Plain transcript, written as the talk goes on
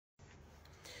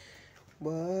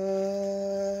Bwaliko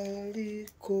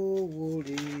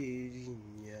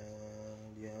erinnya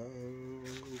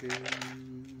lyange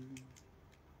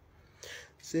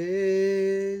ze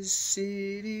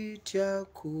siritya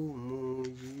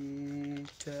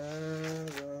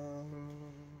kumuyitaba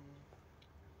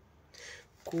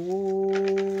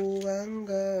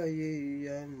kubanga ye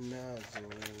yanazo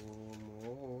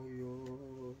omwoyo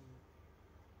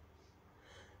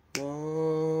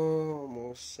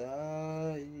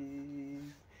n'omusaayi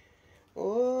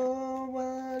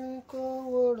waliko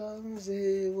wolanze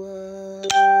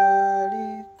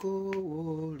waliko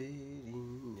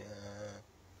wolerinnya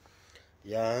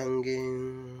yange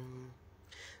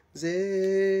ze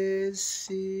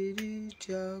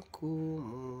siritya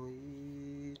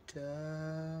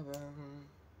kumuyitaba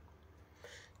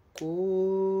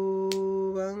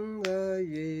kubanga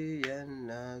ye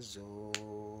yanazo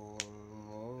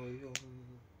omwoyo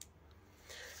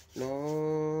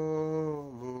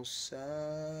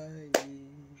n'omusaayi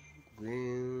gwe.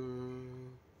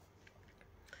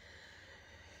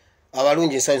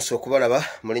 Abalungi nsanyusa okubalaba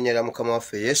mu linnya lya Mukama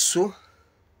waffe Yesu.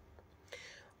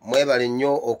 Mwebale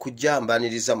nnyo okujja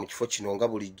mbaniriza mu kifo kino nga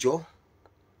bulijjo.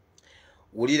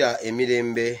 Wulira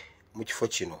emirembe mu kifo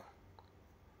kino.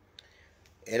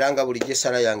 Era nga bulijjo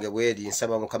essala yange bweri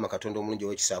nsaba Mukama Katonda omulungi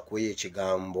ow'ekisa akuweyo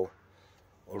ekigambo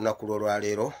olunaku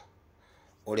lw'olwaleero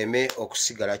oleme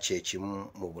okusigala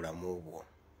kyekimu mu bulamu bwo.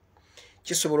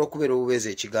 Kisobola okubeera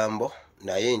obubeezi ekigambo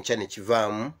naye enkya ne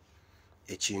kivaamu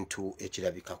ekintu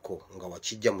ekirabikako nga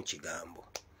wakijja mu kigambo.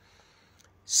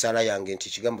 Sala yange nti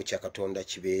ekigambo kya Katonda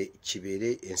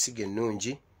kibeere ensigo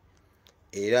ennungi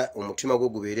era omutima gwo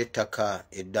gubeere ettaka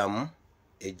eddamu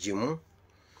eggimu.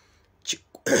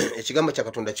 Ekigambo kya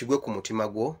Katonda kigwe ku mutima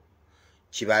gwo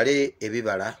kibale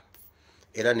ebibala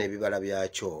era n'ebibala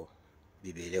byakyo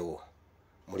bibeerewo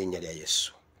mu linnya lya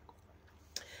Yesu.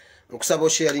 Nkusaba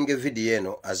osharinga video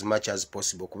eno as much as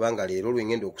possible kubanga leero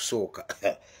lwengenda okusooka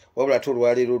wabula ate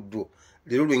olwaleero ddwo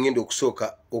leero lwengenda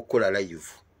okusooka okukola live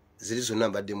ziri zonna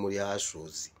mbadde muri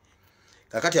asoozi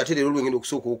kakati ate leero lwengenda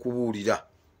okusooka okubuulira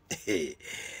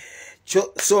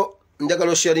so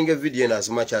njagala osharinga video eno as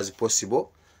much as possible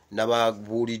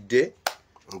nababuulidde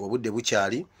ng'obudde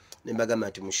bukyali ne mbagamba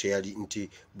nti mushare nti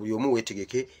buli omu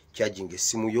weetegeke charging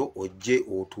essimu yo ojje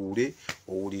otuule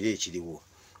owulire ekiriwo.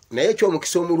 Naye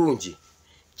eky'omukisa omulungi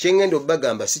kyengenda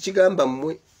obbagamba sikigamba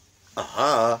mmwe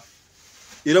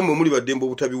era mmwe muli baddembe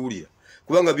obutabiwulira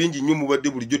kubanga bingi nnyo mubadde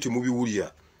bulijjo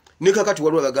temubiwulira ne kakati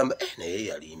waliwo bagamba naye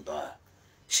yalimba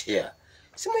share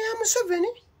simu ya Museveni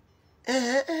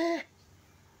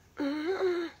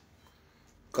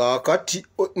kakati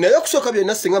naye okusooka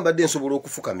byonna singa mbadde nsobola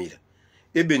okufukamira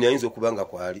Ebeni ayinza okubanga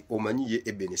kwali omanyi ye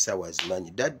Ebeni essaawa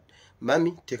azimanyi dad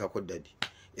mami teekako dadi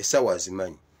essaawa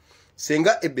azimanyi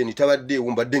senga Ebeni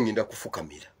tabaddeewo mbadde ngenda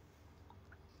kufukamira.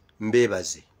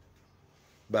 Mbeebaze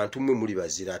bantu mmwe muli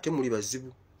bazira ate muli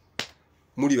bazibu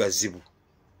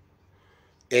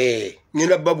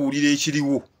ngenda babuulira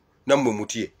ekiriwo nammwe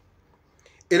mutye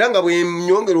era nga bwe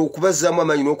mnyongera okubazzaamu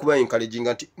amaanyi n'okuba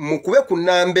encouraginga nti mukube ku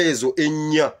nnamba ezo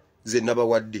ennya ze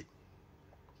nabawadde.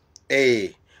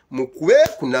 Mukube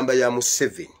ku nnamba ya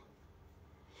Museveni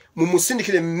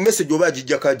mumusindikire message oba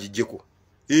agijjako agijjeko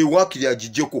waakiri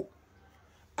agijjeko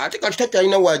ate kati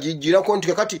takyalina waagijjirako nti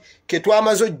kakati ke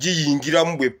twamaze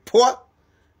ogiyingiramu bwe pwa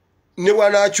ne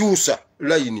bwanaakyusa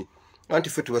layini anti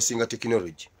ffe tubasinga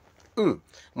tekinologi.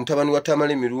 Mutabani wa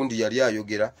Tamale emirundi yali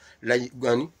ayogera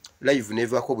live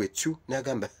nevaako bwetyu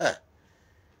n'agamba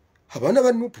abaana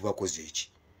ba Nuupu bakoze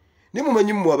eki ne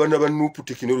mumanyi mmwe abaana ba Nuupu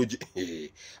tekinologi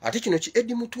ate kino ki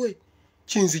Edi Mutwe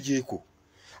kinzigyeko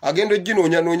agenda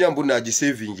oginoonya mbu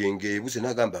naagisevinga engeebuze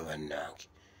n'agamba bannange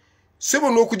sebo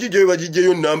n'okugijjayo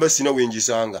bagijjayo nnamba sina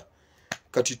wengisanga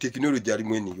kati tekinologi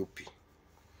alimu eniyupi.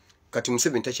 Kati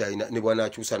Museveni takyalina ne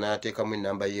bwanaakyusa n'ateekamu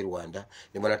ennamba y'e Rwanda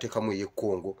ne bwanaateekamu ey'e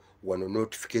Congo wano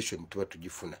notification tuba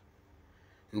tugifuna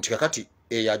nti kakati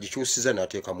eyo agikyusiza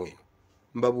n'ateekamu eno.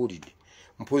 Mbabuulidde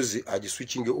mpozi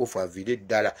agiswitching off avire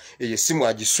ddala eyo essimu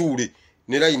agisuule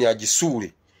ne layini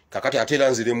agisuule kakati ate era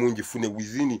nziremu ngifune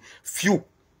within few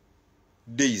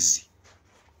days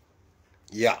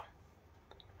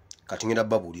kati ngenda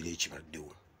babuulira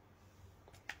ekibaddewo.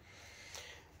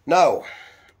 Now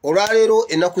olwaleero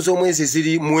ennaku z'omwezi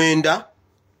ziri 9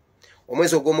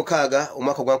 omwezi ogw'omukaaga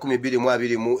omwaka gwa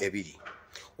 2022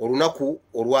 olunaku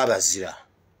olw'abazira.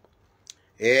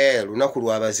 Lunaku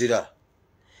lw'abazira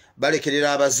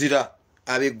balekerera abazira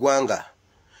ab'eggwanga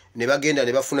ne bagenda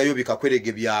ne bafunayo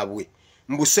bikakwerege byabwe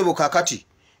mbusebo kakati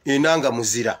enanga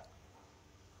muzira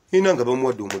enanga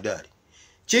bamuwadde omudaali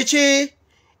kiki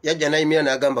yajja nayimira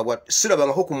n'agamba bwa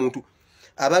sirabangako ku muntu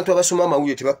abantu abasoma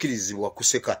amawulire tebakkirizibwa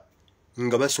kuseka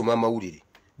nga basoma amawulire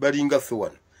balinga ffe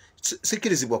wano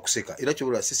sikkirizibwa kuseka era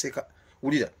kyobola siseka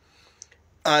wulira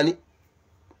ani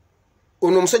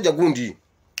ono omusajja gundi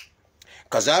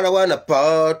kazaala wana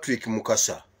Patrick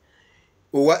Mukasa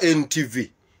owa NTV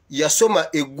yasoma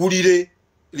eggulire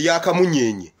lya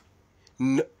Kamunyenye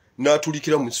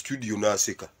n'atulikira mu studio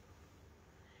n'aseka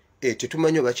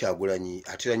tetumanyi oba Kyagulanyi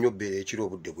atera nnyo bbeera ekiro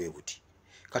obudde bwe buti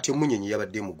kati Munyenye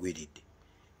yabadde mugwiridde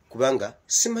kubanga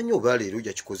simanyi oba leero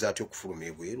yakikoze atya okufuluma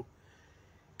ebweru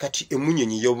kati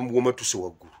Munyenye yawomatuse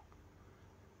waggulu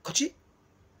kati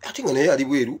ate nga naye ali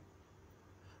bweru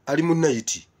ali mu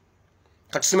nayiti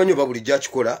kati simanyi oba buli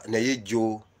gyakikola naye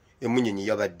jjo Munyenye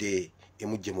yabadde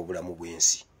emujje mu bulamu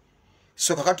bw'ensi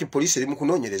so kakati poliisi eri mu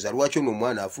kunoonyereza lwaki ono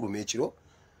omwana afuluma ekiro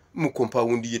mu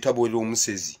kompawundi ye taboolera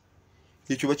omusezi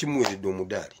ekyo bakimuweredde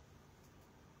omudaali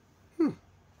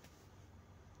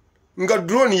nga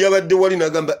drone yabadde wali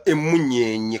n'agamba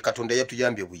Munyenye Katonda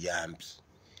yatuyambye buyambi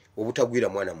obutagwira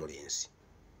mwana mulenzi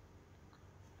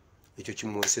ekyo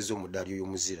kimuweseza omudaali oyo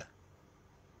muzira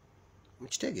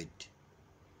mukitegedde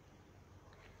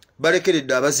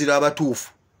balekeredde abazira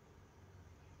abatuufu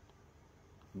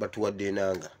batuwadde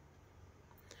enanga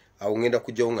awo ngenda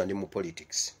kujjawo nga ndi mu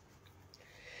politics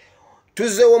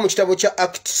tuzzeewo mu kitabo kya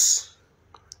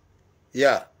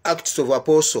Acts of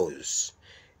Apostles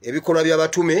ebikolwa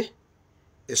by'abatume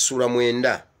essula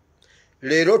 9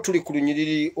 leero tuli ku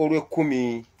lunyiriri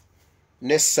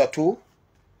olw'13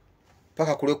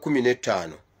 paka ku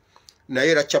lw'15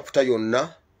 naye era chapter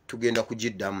yonna tugenda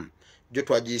kugiddamu jo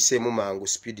twagiyiseemu mangu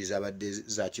speedi zabadde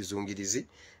za kizungirizi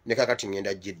ne kakati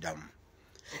ngenda giddamu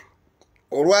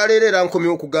olwaleero era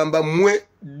nkomyewo okugamba mmwe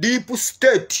deep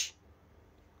state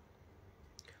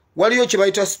waliyo kye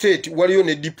bayita state waliyo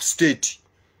ne deep state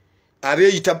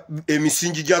abeeyita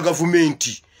emisingi gya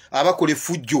gavumenti abakola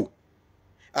effujjo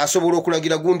asobola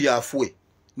okulagira gundi afwe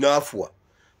n'afwa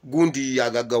gundi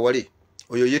yagaggawale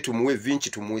oyo ye tumuwe vinci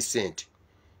tumuwe sente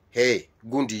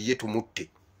gundi ye tumutte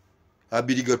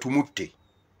abiriga tumutte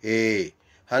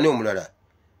hani omulala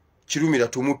kirumira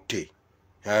tumutte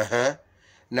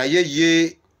naye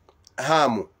ye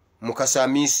Hamu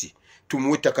Mukasamisi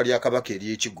tumuwe ettaka lya Kabaka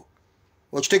ery'ekigo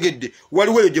okitegedde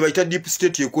waliwo eyo gye bayita deep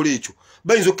state ekola ekyo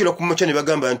bayinza okukkira ku makya ne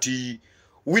bagamba nti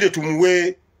wire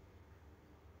tumuwe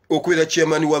okubeera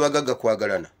chairman w'abagagga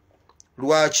kwagalana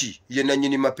lwaki ye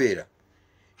nannyini mapeera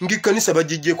ng'ekkanisa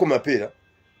bagijjeeko mapeera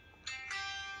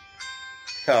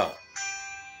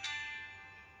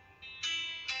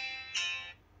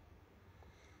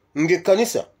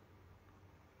ng'ekkanisa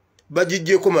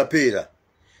bagijjeeko mapeera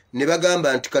ne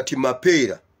bagamba nti kati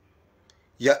mapeera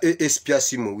ya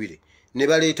ASPC muwire ne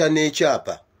baleeta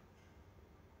n'ekyapa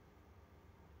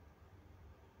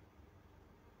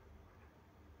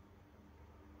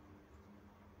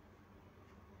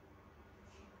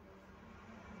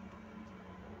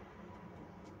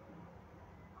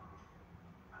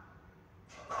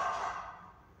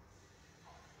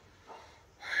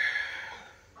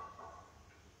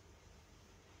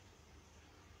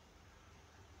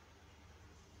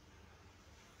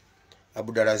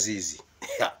Abdulazizi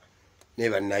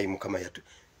neba nayi mukama yatu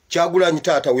Kyagulanyi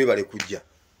taata webale kujja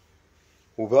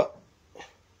oba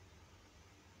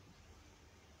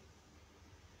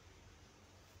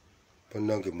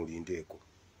bannange mulindeeko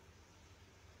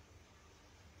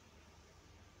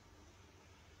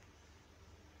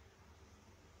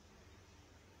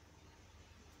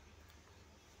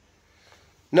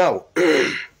now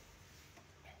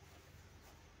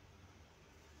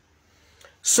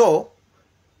so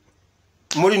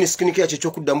Moli ni skinike yache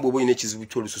chokuddamu bwoba ine kizibu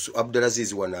ky'olususu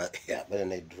Abdulazizi wana bana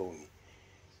na drone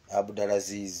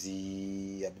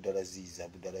Abdulazizi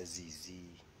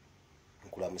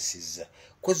nkulamusiza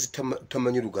kozi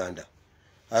tamanyi Luganda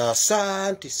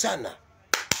asante sana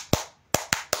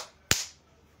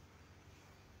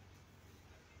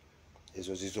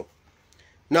ezo zizo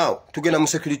now tugenda mu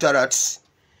secretariat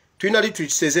tulina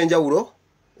retreats ezenjawulo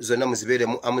zonna muzibeere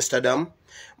mu Amsterdam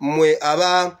mwe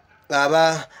aba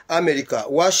America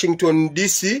Washington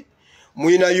DC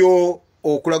muinayo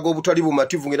okulaga obutali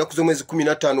bumativu ngenda kuzo mwezi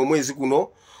 15 omwezi guno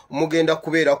mugenda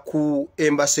kubeera ku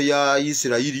embassy ya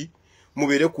Israeli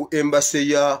mubeere ku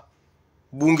embassy ya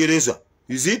Bungereza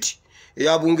is it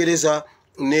ya Bungereza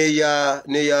neya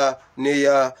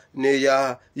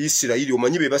Israeli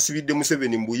omanyi be basibidde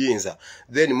Museveni mbuyinza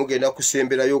then mugenda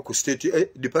kusemberayo ku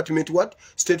state department what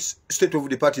state of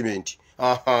department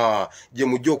je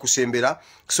mujjo kusembera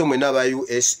kusomwe n'aba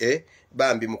USA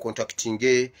bambi mu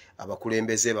contacting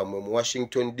abakulembeze bamwe mu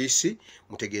Washington DC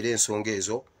mutegere ensonga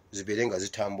ezo zibeere nga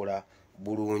zitambula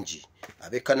bulungi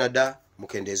abe Canada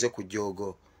mukendeze ku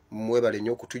jogo mwebale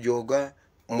nnyo okutujoga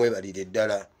mwebalire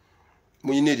ddala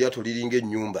muyina eryato liringa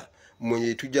ennyumba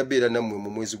mwe tujja beera nammwe mu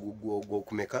mwezi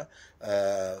gw'okumeka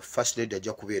first lady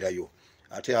ajja kubeerayo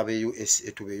ate abeeyo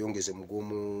tubeeyongeze mu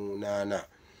gw'omunaana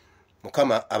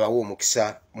mukama abawo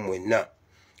omukisa mwenna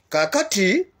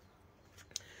kakati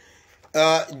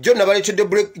jo nabaletedde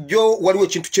break jo waliwo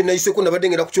ekintu kye nayiseko nabadde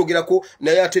ngenda kukyogerako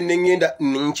naye ate nengenda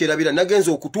nkyerabira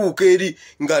nagenza okutuuka eri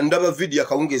nga ndaba video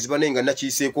akawungeezi banaye nga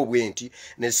nakiyiseeko bwenti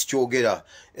nesikyogera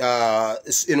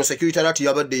eno security alert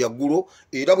yabadde yaggulo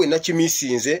era bwe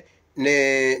nakimisinze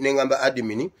nengamba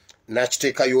admin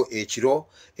nakiteekayo ekiro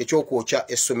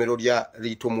ekyokwokya essomero lya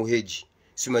Lito Muheji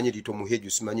simanyi Lito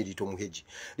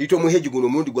Muheji guno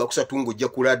mulundi gwakusatu ng'ojja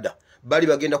kulada bali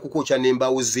bagenda kukwokya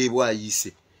n'embaawo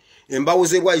z'ebwayise embaawo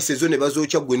z'ebwayise zo ne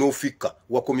bazookya gwe n'ofikka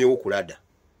wakomyewo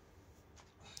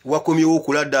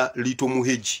okulada Lito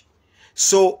Muheji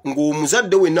so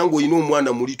ng'omuzadde wenna ng'olina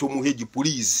omwana mu Lito Muheji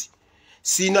please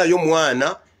siinayo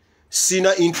mwana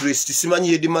sina interest simanyi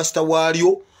headmaster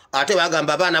waalyo ate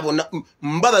bagamba abaana bonna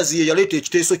Mbabazi ye yaleeta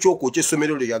ekiteeso ky'okwokya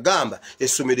essomero lye yagamba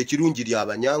essomero ekirungi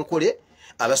ly'Abanyankole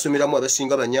abasomeramu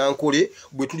abasinga Banyankole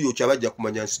bwe tulyokya bajja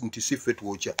kumanya nti siffe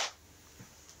twokya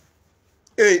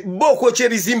bo okwokya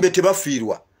ebizimbe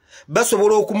tebafiirwa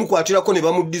basobola okumukwatirako ne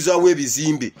bamuddizaawo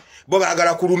ebizimbe bo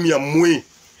baagala kulumya mmwe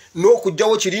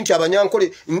n'okugjawo kiri nti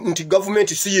Abanyankole nti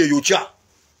gavumenti si yeeyokya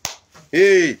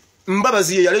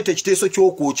Mbabazi ye yaleeta ekiteeso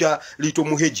ky'okwokya Lito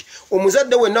Muheji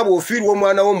omuzadde wenna bw'ofiirwa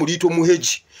omwana wo mu Lito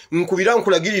Muheji nkubira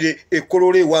nkulagirire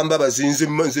ekkololo ewa Mbabazi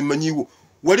nze mmanyiwo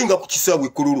walinga ku kisaawe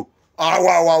ekkololo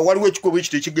waliwo ekikobo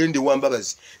ekito ekigende ewa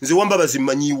Mbabazi nze wa Mbabazi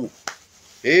mmanyiwo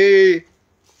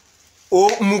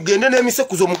mugende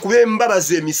n'emisekuzo mukube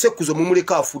Mbabazi emisekuzo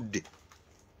mumuleka afudde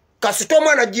kasita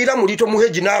omwana ajjiira mu Lito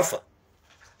Muheji n'afa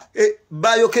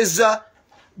bayokeza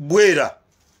Bwera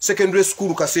secondary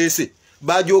school Kasese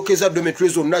bajokeza dormitory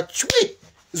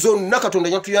zonna Katonda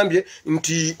yatuyambye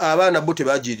nti abaana bo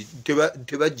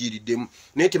tebajiiriddemu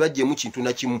naye tebajjeemu kintu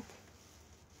na kimu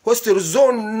hostel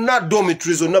zonna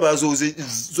dormitory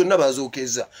zonna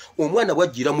bazookeza omwana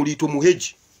bwajjiira mu Lito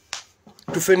Muheji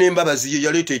tufe n'Embabazi ye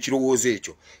yaleeta ekirowoozo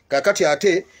ekyo kakati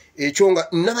ate ekyo nga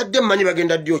nabadde mmanyi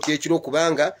bagenda ddi ekiro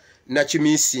kubanga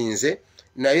nakimisinze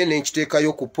naye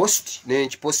nenkiteekayo ku post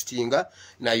nenkipostinga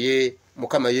naye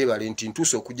mukama yeebale nti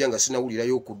ntuuse okujja nga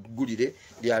sinawulirayo okuggulire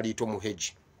lya Lito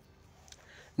Muheji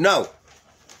now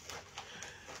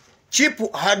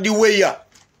cheap hardware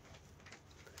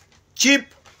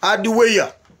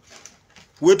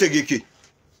wetegeke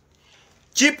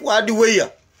cheap hardware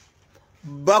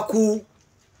baku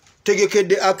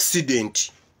tegekedde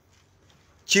accident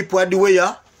cheap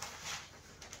hardware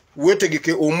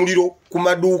wetegeke omuliro ku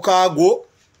maduuka ago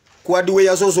ku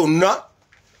hardware zo zonna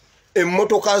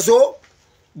emmotoka zo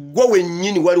gwe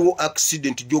wennyini waliwo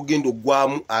accident gy'ogenda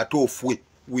oggwamu ate ofwe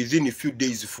within a few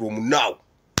days from now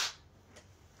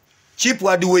cheap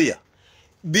hardware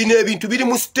bino ebintu biri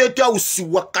mu State House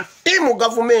wakati mu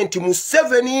gavumenti mu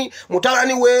 7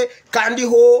 mutabani we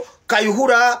Kandiho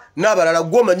Kayihura n'abalala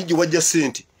gwomanyi gye wajja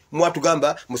ssente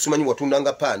mwatugamba musimanyi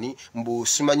watundanga paani mbu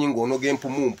simanyi ng'onoga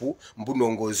empumumpu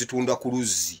mbuno ng'ozitunda ku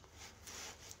luzzi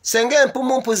senge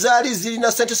empumumpu zaali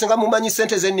zirina ssente senga mumanyi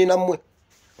ssente zennina mmwe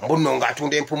mbuno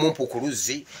ng'atunda empumumpu ku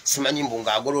luzzi simanyi mbu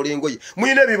ng'agolola engoye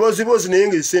muyina ebiboozibozi naye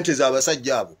ng'essente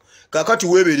z'abasajja abo kakati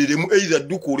weebereremu either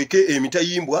dduka oleke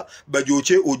emitayimbwa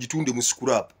bagyokye ogitunde mu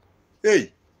scrap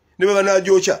ne baba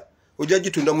n'agyokya ojja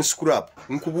gitunda mu scrap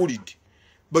nkubuulidde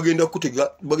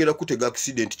bagenda kutega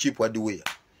accident cheap hardware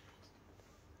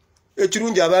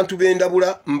ekirungi abantu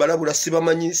b'endabula mbalabula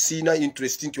sibamanyi siina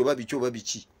interest nti oba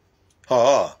biki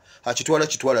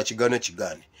akitwala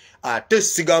kigaane ate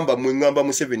sigamba mwe ngamba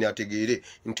Museveni ategeere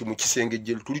nti mu kisenge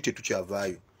gye tuli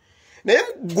tetukyavaayo naye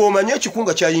gw'omanye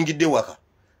ekikunga kyayingidde waka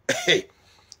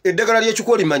eddagala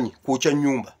ly'ekikuwa limanyi kwokya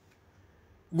nnyumba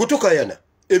gutokayana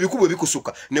ebikubo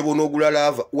bikusuka ne bonoogula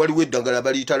lava waliwo eddagala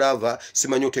baliyita lava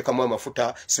simanyi oteekamu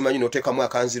amafuta simanyi n'oteekamu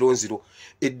akanzironziro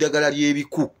eddagala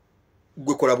ly'ebiku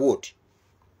gwe kola bwoti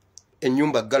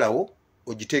ennyumba ggalawo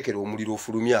ogiteekera omuliro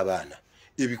ofulumya abaana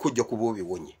ebikojja kuba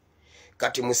obiwonye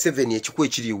kati Museveni ekikuwa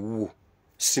ekiri ewuwo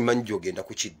simanyi gy'ogenda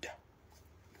kukidda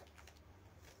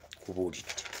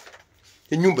kubuulidde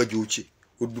ennyumba gyokye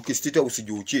odduke State House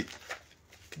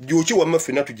gyokye wamma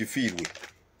ffenna tugifiirwe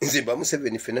nze mba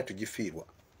Museveni ffenna tugifiirwa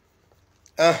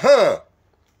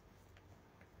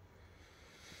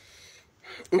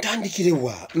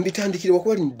mbitandikire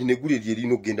kuba negule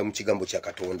lyerina okugenda mu kigambo kya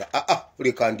Katonda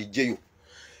leka ndijjeyo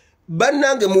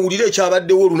bannange muwulire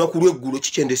ekyabaddewo olunaku lw'eggulo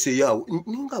kikyendeseeyo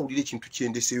ninga awulire ekintu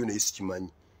kyendeseeyo naye sikimanyi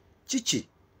kiki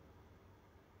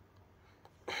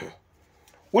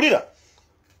wulira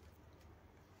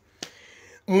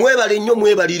mwebale nnyo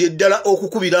mwebalire ddala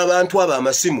okukubira abantu abo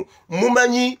amasimu.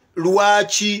 Mumanyi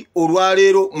lwaki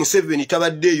olwaleero Museveni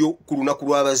tabaddeeyo ku lunaku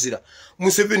lw'abazira.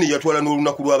 Museveni yatwala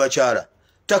n'olunaku lw'abakyala.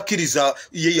 Takkiriza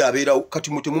ye yabeerawo.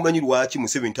 Kati mutemumanyi lwaki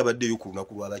Museveni tabaddeeyo ku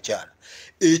lunaku lw'abakyala.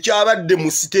 Ekyabadde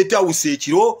mu State House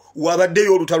ekiro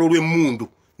wabaddeyo olutalo lw'emmundu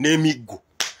n'emiggo.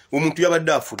 Omuntu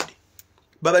yabadde afudde.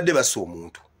 Babadde basa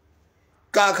omuntu.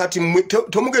 Kakati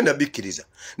tomugenda bikkiriza.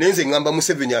 Nenze ngamba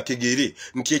Museveni ategeere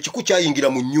nti ekiku kyayingira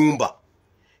mu nnyumba.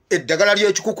 Eddagala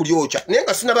ly'ekiku kulyokya. Naye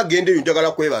nga sinnabagendeyo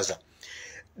njagala kwebaza.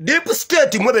 Deep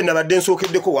State mwebe nabadde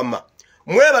nsookeddeko wamma.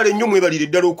 Mwebale nnyo mwebalire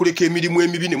ddala okuleka emirimu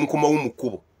emibi ne mukomawo mu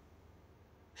kkubo.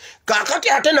 Kakati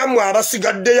ate nammwe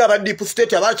abasigaddeyo aba Deep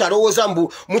State abakyalowooza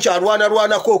mbu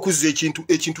mukyalwanalwanako okuzza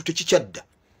ekintu tekikyadda.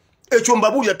 Ekyo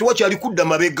mbabuulira tewakyali kudda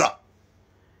mabega.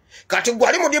 Kati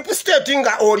gwali mu Deep State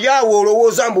nga olyawo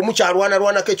olowooza mbu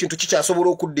mukyalwanalwanako ekintu kikyasobola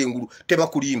okudda engulu.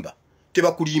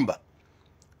 Tebakulimba.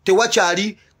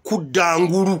 Tewakyali kudda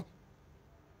ngulu.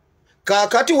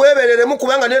 Kakati weebereremu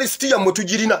kubanga ne lisiti yammwe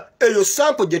tugirina. Eyo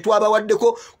sample gye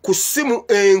twabawaddeko ku ssimu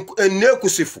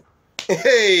enneekusifu.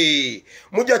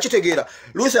 Mujja kitegeera.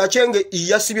 Lucy Achenge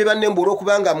yasibye bannembe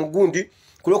olw'okubanga mugundi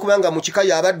kulokubanga mu kika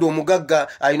yabadde omugagga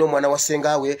alina omwana wa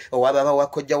ssengawe owababa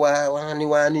wakojja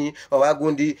wani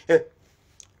owagundi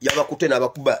yabakute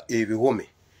n'abakuba ebihome.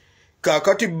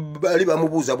 Kakati bali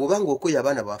bamubuuza bw'obanga okoye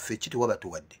abaana baffe kiti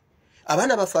wabatuwadde.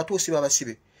 Abaana baffe atuusi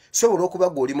babasibe. Sobola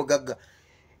okubagga oli mugagga.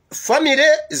 Famire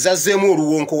zazzeemu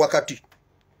oluwonko wakati.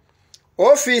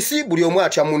 Ofiisi buli omu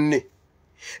atya munne.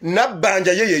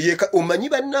 Nabbanja yeyeka omanyi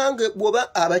bannange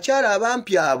bwoba abakyala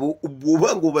abampi abo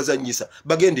bwoba ng'obazannyisa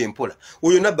bagenda empola.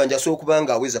 Oyo nabbanja asooka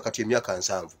kubanga aweza kati emyaka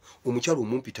 7. Omukyala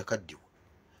omumpi takaddiwa.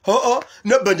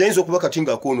 Nabbanja ayinza okuba kati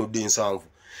ng'akoonodde 7.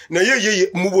 Naye yeye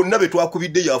mu bonna be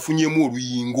twakubidde yafunyeemu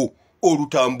oluyingo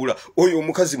olutambula. Oyo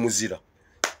omukazi muzira.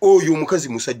 Oyo omukazi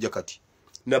musajja kati.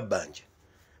 Nabbanja.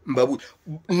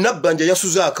 Nabbanja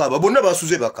yasuze akaaba. Bonna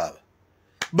basuze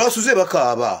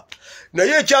bakaaba.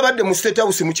 Naye ekyabadde mu State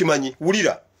House mukimanyi.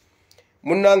 Wulira.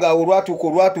 Munnanga awo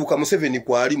olwatuuka Museveni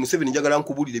kwali. Museveni njagala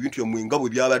nkubulira ebintu byammwe nga bwe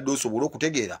byabadde osobola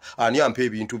okutegeera ani ampa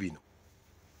ebintu bino.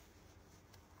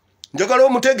 Njagala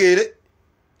omutegeere.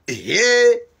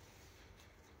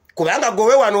 Kubanga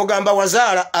gowe wano ogamba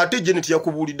wazaala ate Janet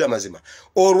yakubuulidde amazima.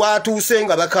 Olwatuuse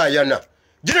nga bakaayana.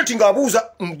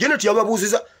 Janet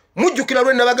yababuuziza mujjukira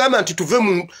lwe nabagamba nti tuve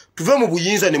mu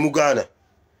buyinza ne mugaana.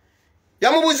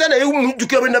 Yamubuuza naye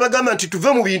mujjukira lwe nabagamba nti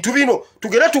tuve mu bintu bino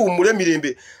tugere tuwummule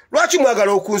mirembe. Lwaki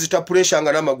mwagala okunzita pressure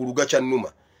nga n'amagulu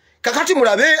gakyannuma? Kakati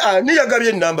mulabe ani yagabye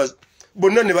ennamba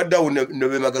bonna ne baddawo ne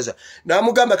bemagaza.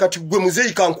 N'amugamba kati gwe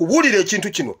muzeeyi kankubuulira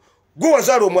ekintu kino. Gwe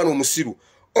wazaala omwana omusiru.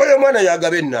 Oyo mwana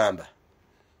yagaba ennamba.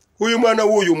 Oyo mwana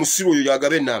w'oyo omusiru oyo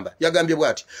yagaba ennamba. Yagambye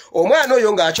bw'ati. Omwana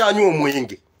oyo ng'akyanywa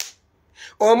omwenge.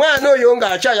 Omwana oyo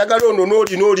ng'akyayagala ono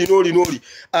n'oli.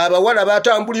 Abawala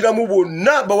batambuliramu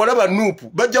bonna bawala banuupu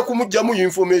bajja kumugjamu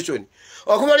information.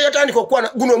 Okumala yatandika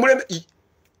okwana guno omulembe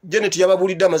Janet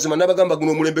yababuulidde amazima n'abagamba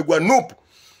guno omulembe gwa nuupu.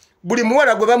 Buli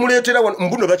muwala gwe bamuleetera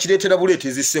mbuno bakireetera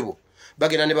buleetezi ssebo.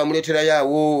 Bagenda ne bamuleetera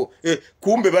yaawo.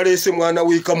 Kumbe baleese mwana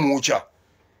w'eka muukya.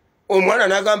 Omwana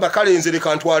n'agamba kale nze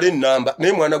leka ntwale ennamba.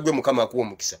 Naye mwana gwe Mukama akuwa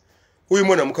omukisa. Uyu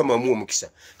mwana Mukama amuwa omukisa.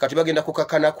 Kati bagenda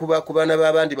kukakana ku baana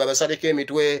b'abandi babasaleko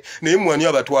emitwe. Naye mwani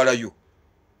abatwalayo.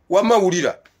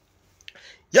 Wamawulira.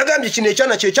 Yagambye kino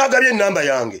ekyana kye kyagabye ennamba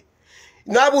yange.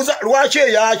 N'abuuza lwaki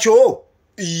eyakyo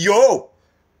yo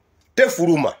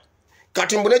tefuluma.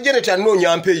 Kati mbone Janet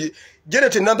anoonya mpe.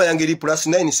 Janet ennamba yange eri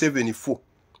 +974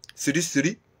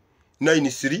 33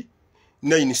 93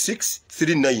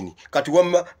 9639. Kati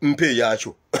wamma mpe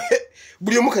yakyo.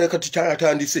 Buli omu kati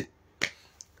kyatandise.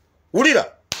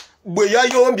 Wulira bwe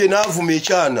yayombye n'avuma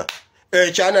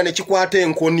ekyana ne kikwata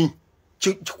enkoni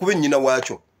kikube nnyina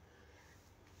waakyo.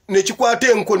 Ne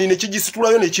kikwata enkoni ne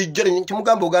kigisitulayo ne kijja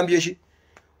kimugamba ogambye eki.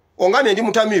 Ongambye ndi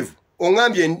mutamivu.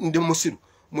 Ongambye ndi musiru.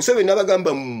 Museveni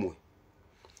n'abagamba mmwe.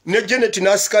 Ne Janet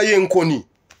n'asikayo enkoni.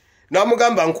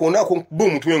 N'amugamba nkoonako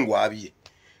b'omutwe ngwabye.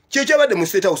 Ky'ekyabadde mu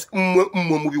State House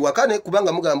mmwe mubiwakane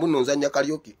kubanga mugamba nnonzanya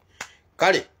kalyoki.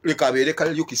 Kale leka abeere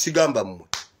kalyoki sigamba mmwe.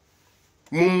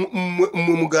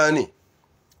 Mugane.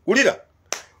 Ulira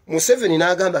Museveni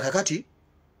n'agamba kakati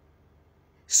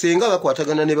senga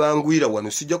bakwatagana ne bangwira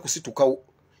wano sijja kusituka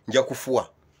nja kufuwa.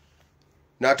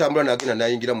 N'atambula n'agenda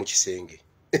n'ayingira mu kisenge.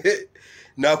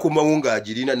 N'akomawo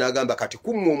ng'agirina n'agamba kati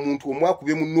kumwe omuntu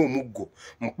omwakube munno omuggo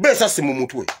mukubesasi mu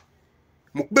mutwe.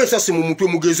 Mukubesasi mu mutwe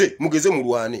mugeze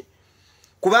mulwane.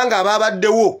 Kubanga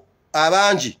ababaddewo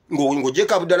abangi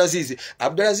ng'ojeka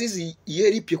Abdulaziz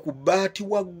yeripye ku bbaati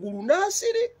waggulu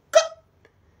n'asirika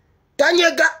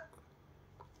tanyega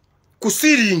ku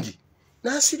siringi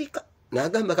Nasirika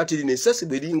nagamba kati lino essasi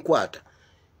bwe linkwata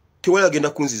tewali agenda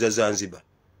kunziza Zanzibar.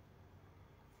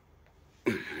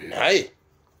 Naye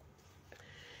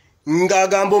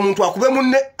ngagamba omuntu akuba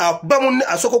munne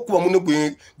asooka okuba munne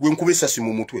gwe nkuba essasi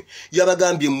mu mutwe.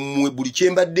 Yabagambye mmwe buli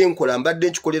kyembadde nkola mbadde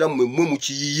nkikolera mmwe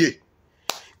mukiyiye.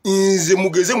 Nze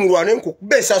mugeze mulwane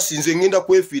nkuba essasi nze ngenda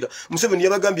kwefiira. Museveni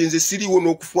yabagambye nze siriiwo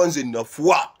n'okufuwa nze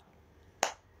nafuwa.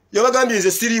 Yabagambye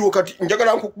nze siriiwo kati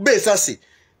njagala nkuba essasi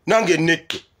nange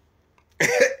nette.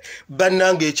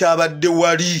 Bannange ekyabadde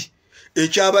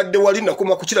wali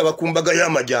nakoma kukiraba ku mbaga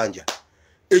y'amajanja.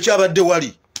 Ekyabadde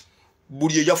wali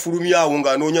buli eyafulumyawo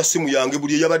ng'anoonya simu yange,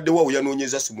 buli eyabaddewo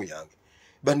yanoonyeza simu yange.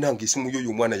 Bannange simu yoyo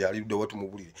omwana yali ludda watu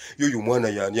mubulire. Yoyo omwana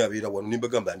yani abeera wano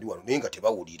nimbagamba ndi wano naye nga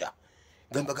tebawulira.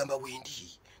 Gamba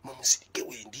wendi mu musirike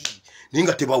wendi naye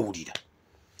nga tebawulira.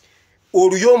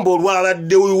 Oluyombo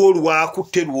olwabaddewo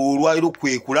olwakutte olwaliro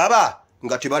kwe kulaba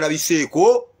nga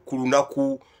tebalabiseeko ku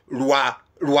lunaku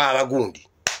lw'abagundi.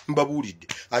 Mbabuulidde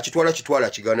kitwala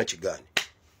kigaana.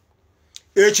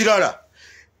 Ekirala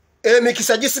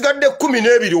emikisa gisigadde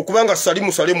 12 okubanga sali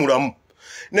musale mulamu.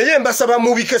 Naye mbasaba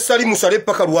mubike sali musale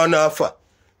paka lwanaafa.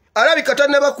 Alabika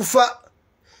tannaba kufa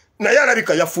naye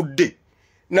alabika yafudde.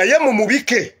 Naye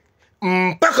mumubike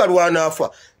mpaka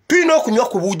lwanaafa. Tulina okunywa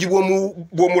ku buugi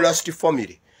bw'omu last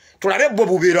family. Tulabe bwo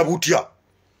bubeera butya.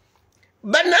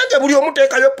 Bannange buli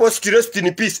omuteekayo post rest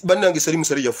in peace. Bannange sali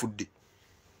musale yafudde.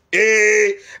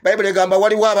 Bayibuli egamba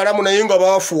waliwo abalamu naye nga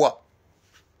baafuwa.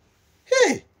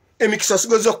 Emikisa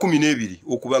sigaza 12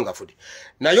 okuba nga fudde.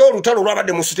 Naye olutalo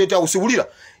lwabadde mu State House wulira.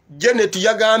 Janet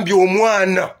yagambye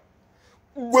omwana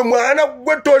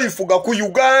gwe tolifuga ku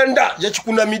Uganda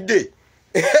yakikunamidde.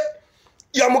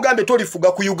 Yamugambe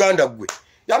tolifuga ku Uganda gwe.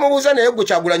 Yamubuuza naye gwe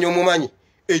Kyagulanyi omumanyi.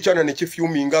 Ekyana ne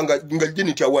kifyuminga nga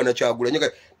Janet awana Kyagulanyi.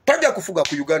 Tajja kufuga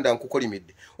ku Uganda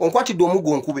nkukolimidde. Onkwatidde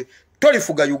omugo nkube.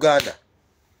 Tolifuga Uganda.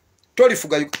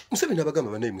 Museveni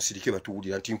abagamba banaye musirike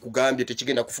batuwulira nti nkugambye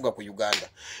tekigenda kufuga ku Uganda.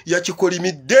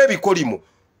 Yakikolimidde ebikolimo.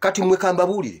 Kati mwe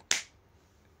kambabuulire.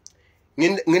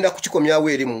 Ngenda kukikomyawo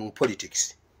eri mu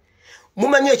politics.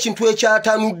 Mumanyi ekintu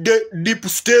ekyatanudde deep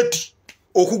state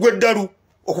okugwa eddalu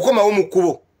okukomawo mu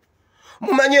kkubo.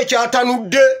 Mumanyi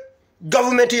ekyatanudde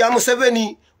government ya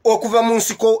Museveni okuva mu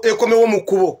nsiko ekomewo mu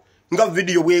kkubo. Nga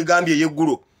video bwegambye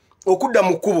yeggulu okudda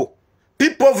mu kkubo.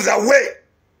 People of the way.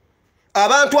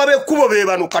 Abantu ab'ekkubo be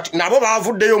bano kati nabo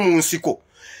baavuddeyo mu nsiko.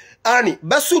 Ani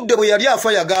basudde bwe yali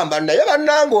afa yagamba naye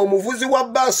bannange omuvuzi wa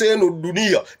bbaasi eno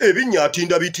duniya ebinnya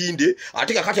atinda bitinde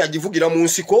ate kakati agivugira mu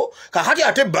nsiko kakati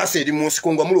ate bbaasi eri mu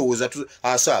nsiko nga mulowooza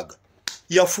asaaga.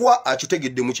 Yafuwa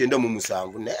akitegedde mu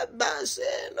 97 naye bbaasi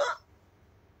eno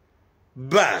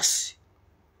bbaasi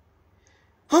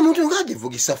omuntu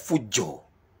ng'agivugisa fujjo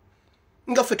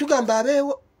nga ffe tugamba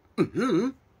abeewo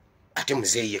ate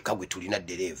muzeeyi yekka gwe tulina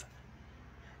ddereeva.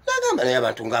 Nagamba naye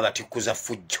abantu ng'abatikuza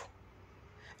fujjo.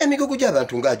 Emigogo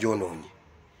gy'abantu ng'agyonoonye.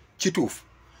 Kituufu.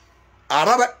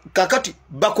 Kakati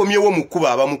bakomyewo mu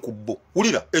kkuba abamu ku bo.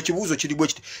 Wulira ekibuuzo kiri bwe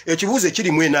kiti. Ekibuuzo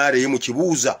ekirimu enaale mu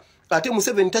kibuuza. Ate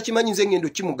Museveni takimanyi nze ngendo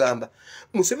kimugamba.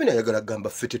 Museveni ayagala gamba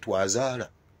ffe tetwazaala.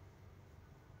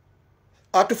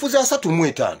 Atufuza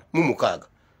 35 mu 6.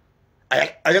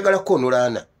 Ayagala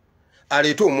konolaana.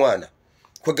 Aleeta omwana.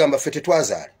 Kwegamba ffe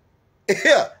tetwazaala.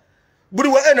 Buli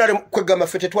wa enale kwegamba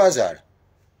ffe tetwazaala.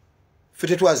 Ffe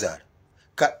tetwazaala.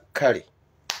 Kale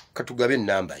katugabe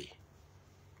ennamba ye.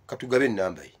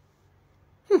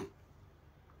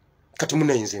 Kati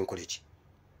munayinze nkole ki?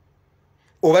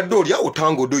 Obadde oli awo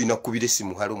tango do ina kubira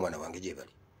essimu halo mwana wange gye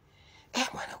bali.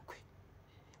 Mwana gwe.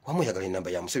 Wamuyagala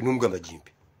ennamba ya Museveni n'omugamba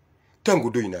jimpe. Tango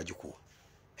do ina agikuwa.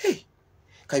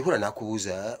 Kayihura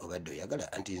n'akubuuza obadde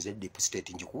oyagala anti nze deep state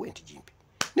njikuwe nti jimpe.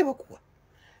 Ne bakuwa.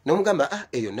 N'omugamba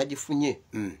eyo nagifunye.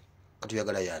 Kati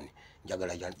oyagala yani.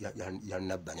 Njagala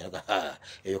yannabbanya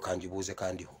eyo kanjibuuze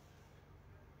kandiho.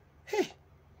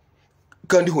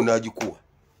 Kandiho n'agikuwa.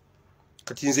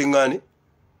 Kati nze ngane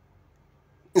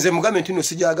nze mugambe nti no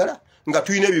sijagala nga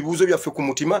tuyina ebibuuzo byaffe ku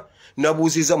mutima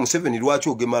nabuuziza Museveni lwaki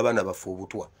ogema abaana baffe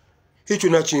obutwa. Ekyo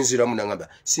nakinziramu nangamba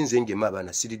sinze ngema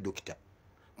abaana siri dokita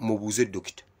mubuuze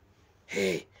dokita.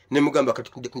 Ne mugamba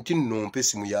kati nti nompe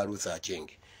esimu ya Ruth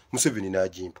Achenge. Museveni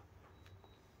n'agimpa.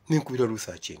 Ninkubira Ruth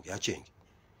Achenge.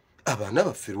 Abaana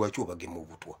baffe lwaki obagema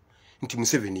obutwa. Nti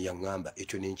Museveni yaŋŋamba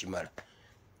ekyo nenkimala.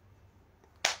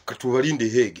 Katubalinde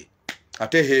Hege.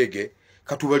 Ate Hege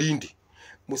katubalinde.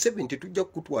 Museveni tetujja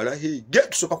kutwala Hege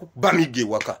tusoka kubamige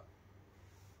waka.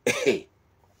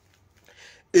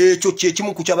 Ekyo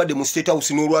kyekimu ku kyabadde mu State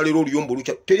House n'olwaleero oluyombo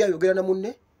lukya teri ayogera na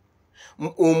munne.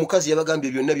 Omukazi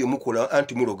yabagambye byonna byemukola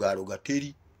anti mulogaloga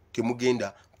teri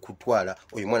temugenda kutwala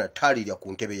oyo mwana talirya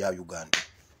ku ntebe ya Uganda.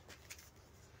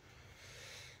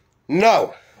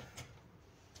 Now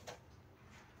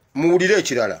muwulire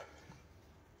ekirala.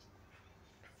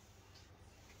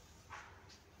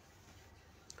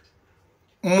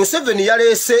 Museveni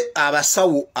yaleese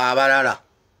abasawo abalala.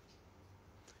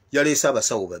 Yaleese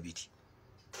abasawo babiri.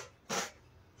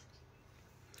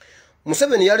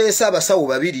 Museveni yaleese abasawo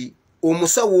babiri.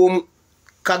 Omusawo omu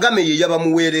Kagame ye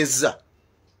yabamuweereza.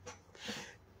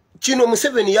 Kino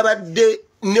Museveni yabadde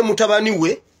ne mutabani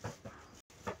we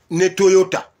ne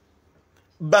Toyota.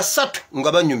 Basatu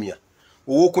nga banyumya.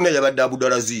 Owokuna yabadde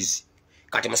Abdulaziz.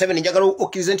 Kati Museveni njagala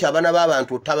okkirize nti abaana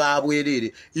b'abantu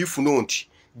tababwerere if not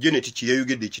Janet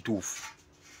kiyayogedde ekituufu.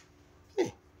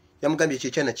 Yamugambye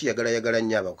ekyana kiyagala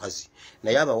nnyo abakazi.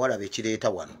 Naye abawala bekireeta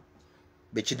wano.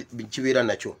 Bekibeera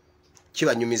nakyo.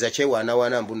 Kibanyumiza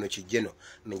kyewaanawaana mbuno kijjeno.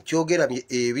 Nkyogera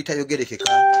ebitayogerekeka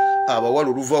abawala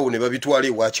oluvaawo ne babitwala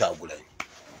ewa Kyagulanyi.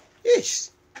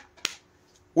 Yes.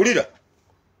 Wulira.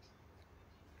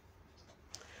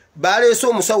 Baleese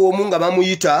omusawo omu nga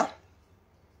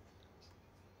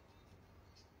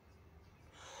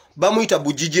bamuyita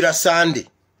Bujijira Sande.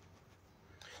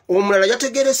 Omulala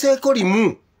yategereseeko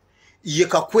limu ye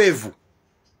Kakwevu.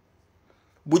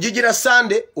 Bujijira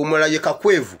Sande omulala ye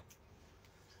Kakwevu.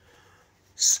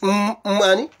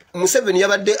 Museveni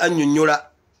yabadde annyonnyola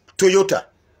Toyota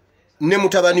ne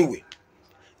mutabani we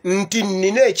nti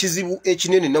nina ekizibu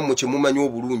ekinene nammwe kye mumanyi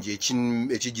obulungi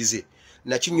ekigize.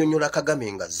 Nakinnyonnyola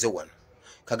Kagame nga azze wano.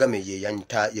 Kagame ye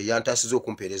yantaasiza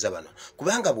okumpeereza bano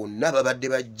kubanga bonna babadde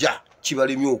bajja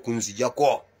kibalemye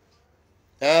okunzijako.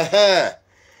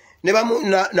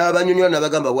 N'abanyonnyola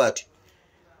n'abagamba bw'ati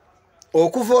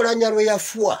okuva olanya lwe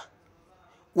yafuwa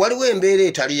waliwo embeera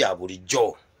etali ya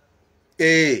bulijjo.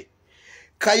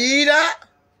 Kayiira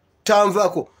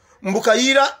tanvaako. Mbu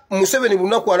Kayiira Museveni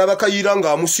bunaku alaba Kayiira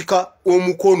ng'amusika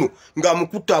omukono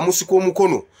ng'amukutta amusika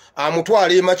omukono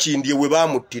amutwala emakindi we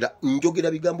baamuttira.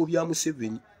 Njogera bigambo bya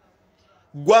Museveni.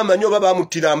 Gwamanyi oba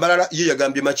baamuttira mbalala ye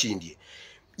yagambye makindi.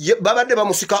 Babadde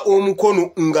bamusika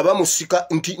omukono nga bamusika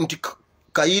nti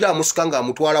Kayiira amusika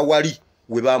ng'amutwala wali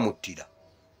we baamuttira.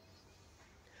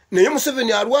 Naye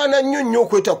Museveni alwana nnyo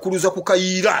okwetakkuluza ku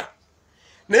Kayiira.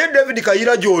 Naye David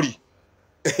Kayiira gy'oli.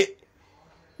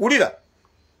 Wulira.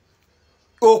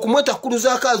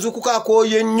 Okumwetakkuluza akaazuuku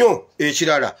kakooye nnyo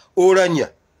ekirala. Olanya.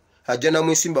 Ajja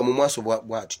namwesimba mu maaso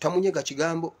bw'ati. Tamunyega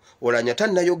kigambo. Olanya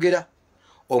tannayogera.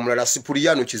 Omulala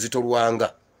Sipuliyano Kizito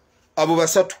Lwanga. Abo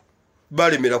basatu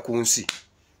balemera ku nsi.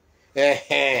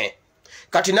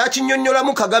 Kati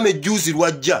n'akinnyonnyolamu Kagame jjuuzi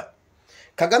lwajja.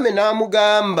 Kagame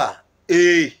n'amugamba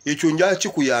ekyo nja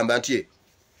kikuyamba nti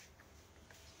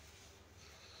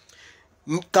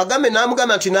Kagame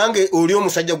n'amugamba nti nange oli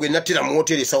omusajja gwe nattira mu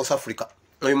hoteli South Africa.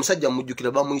 Oyo musajja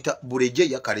mujjukira bamuyita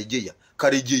Bulejeya Karejeya.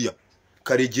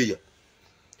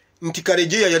 Nti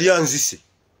Karejeya yali anzise.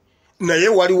 Naye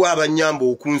waliwo abanyamba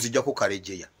okunzijjako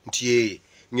Karejeya. Nti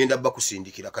ngenda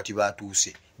bakusindikira kati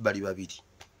baatuuse bali babiri.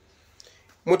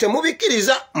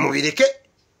 Mutemubikkiriza mubireke.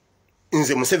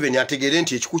 Nze Museveni ategere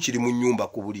nti ekiku kiri mu nnyumba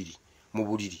mu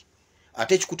buliri.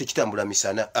 Ate ekiku tekitambula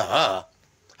misana.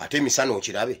 Ate misana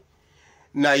okirabe.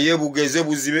 Naye bugeze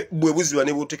bwe buziba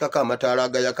ne butekako amataala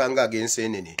agayakanga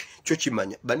ag'enseenene. Kyo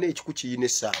kimanya banne ekiku kiyina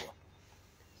essaawa.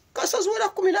 Kasa ziwera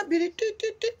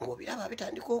 12 ng'obiraba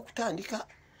bitandika okutandika.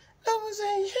 Nabuze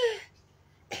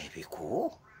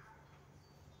ebiku.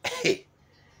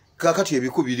 Kakati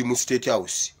ebiku biri mu State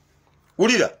House.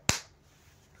 Wulira.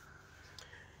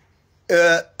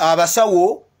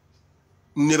 Abasawo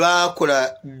ne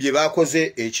bakola bye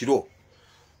bakoze ekiro.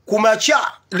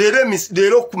 Kumacha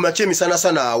lero kumacha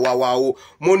emisana awawaawo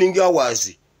morning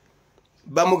hours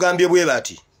bamugambye bwe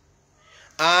bati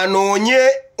anoonye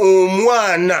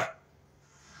omwana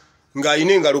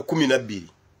ng'ayina engalo 12.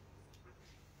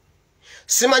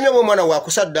 Simanyi oba omwana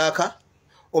wakusaddaaka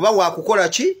oba wakukola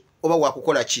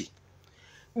ki.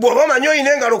 Bw'oba omanyi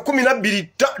oyina engalo 12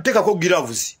 tekako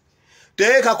giravuzi.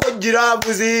 Tekako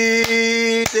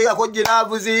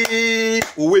giravuzi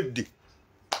owedde.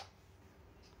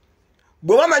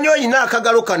 Bw'oba omanyi oyina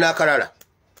akagalo kana akalala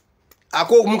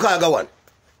ak'omukaaga wano.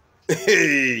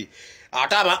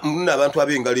 Ate abantu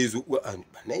ab'engalo ezo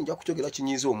naye nja kukyogera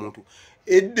kinyiiza omuntu.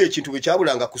 Edde ekintu bwe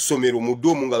kyabulanga ku ssomero mu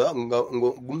ddoomu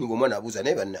ng'omwana abuuza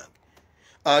naye bannange.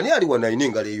 Ani ali wano alina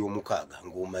engalo ey'omukaaga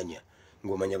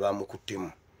ng'omanya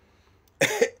baamukuttemu.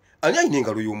 Ani alina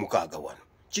engalo y'omukaaga wano?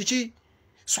 Kiki?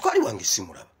 Sukaali wange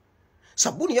simulaba.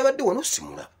 Sabbuuni yabadde wano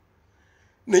simulaba.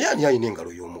 Naye ani alina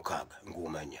engalo y'omukaaga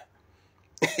ng'omanya?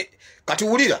 Kati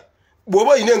wulira,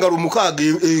 bw'oba olina engalo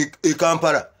 6 e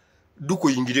Kampala, duko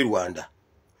yingire Rwanda.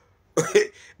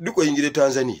 Duko yingire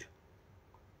Tanzania.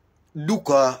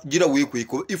 duka gira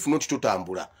wekweko if not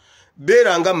totambula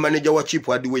bera nga manager wa cheap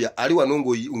hardware ali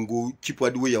wanongo ngo cheap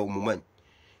hardware omumanyi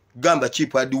gamba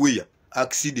cheap hardware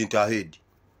accident ahead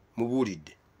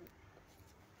mubulidde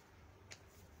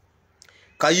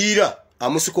kayira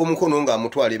amusiko omukono nga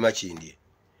amutwale makindi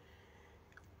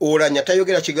oranya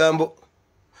tayogera kigambo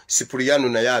Cipriano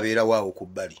naye abeera waawo ku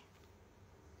bbali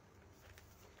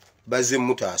baze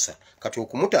mutaasa kati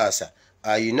okumutaasa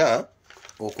ayina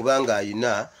okubanga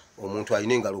ayina omuntu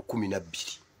ayina engalo 12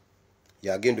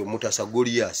 yagenda omutaasa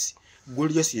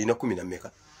Goliath yina 10 na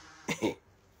meka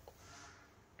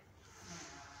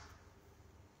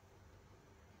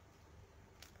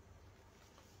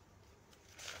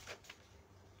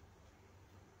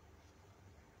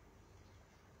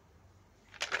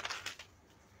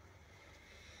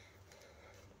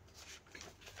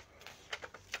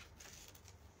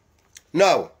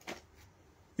Now,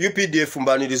 UPDF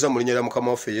mbaniriza mulinyera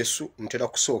mukama waffe Yesu ntera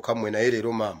kusooka mwe naye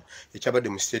leero maama ekyabadde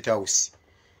mu State House.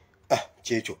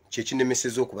 Kye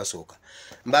kinemeseza okubasooka.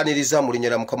 Mbaniriza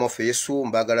mulinyera mukama waffe Yesu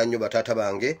mbagala nnyo bataata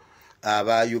bange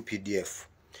aba UPDF.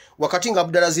 Wakati nga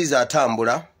Abdulaziz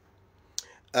atambula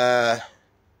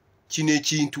kino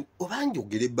ekintu obanje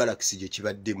ogere balakisi gye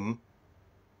kibaddemu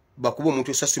bakuba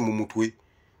omuntu esasi mu mutwe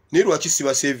naye lwaki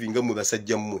siba savinga mwe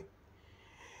basajja mmwe.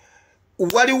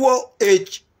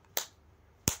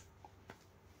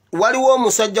 Waliwo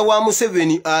omusajja wa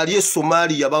Museveni ali e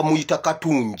Somalia bamuyita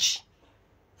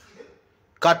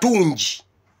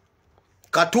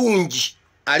Katungi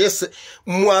ali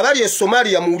mwabali e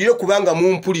Somalia muwulire kubanga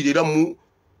mumpulirira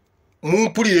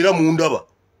mu ndaba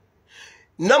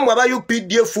namwe aba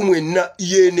UPDF mwenna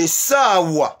yene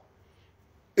saawa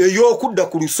ey'okudda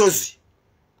ku lusozi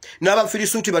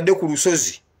n'abafirisuuti badde ku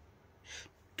lusozi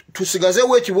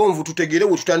tusigazeewo ekibonvu tutegere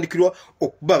we tutandikirwa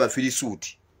okuba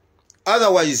abafirisuuti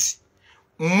otherwise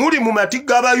muri mu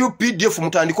matiga aba UPDF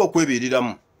mutandika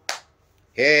okwebeereramu.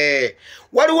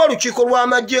 Waliwo olukiiko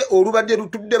lw'amagye olubadde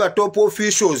lutudde ba top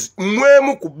officials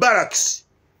mwemu ku barracks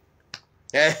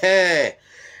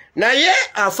naye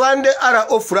afande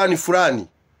RO fulani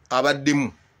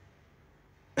abaddemu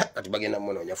kati bagenda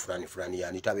munoonya fulani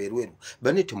yani tabeerweru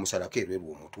banete musalako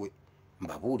erweru omutwe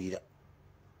mbabuulira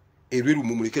erweru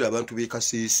mumulekera abantu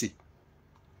b'ekaseese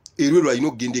erweru alina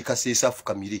okugenda ekaseese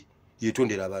afukamire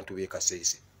yetondera abantu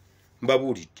b'ekaseese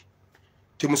mbabuulidde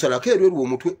temusalako erweru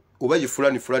omutwe oba ye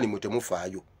fulani mwe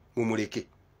temufaayo mumuleke.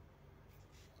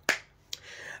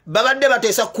 Babadde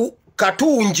bateesa ku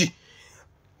Katungi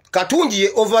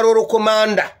ye overall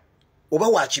commander oba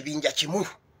wa kibinja kimu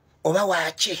oba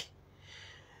waaki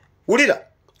wulira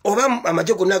oba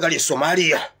amagye gonna agali e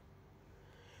Somalia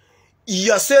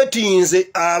yasetinze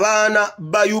abaana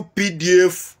ba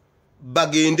UPDF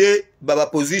bagende baba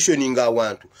positioning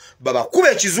awantu baba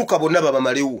kuba ekizuka bonna baba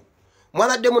malewu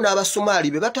mwabaddemu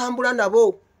n'Abasomali be batambula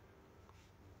nabo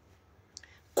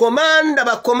komanda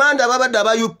babadde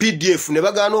aba UPDF ne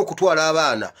bagaana okutwala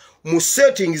abaana mu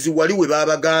settings waliwe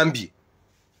babagambye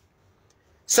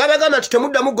sabagamba nti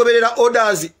temuddamu goberera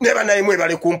orders ne banaye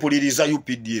mwebale kumpuliriza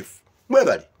UPDF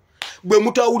mwebale bwe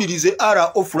mutawulirize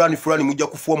RO fulani mujja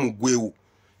kufa mu ggweewo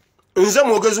nze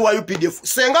mwogezi wa UPDF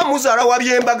senga muzaala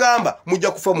wabyemba gamba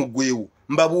mujja kufa mu ggweewo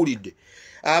mbabuulidde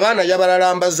abaana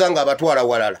yabalalambaza nga abatwala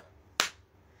walala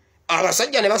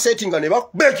abasajja ne basetinga ne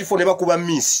bakifo ne bakuba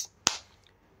miss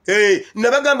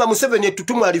nabagamba Museveni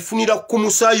ettutumu alifunira ku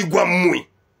musaayi gwammwe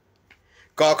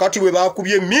kakati bwe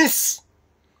bakubye miss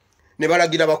ne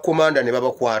balagira bakomanda ne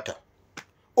babakwata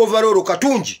overall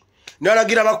Katungi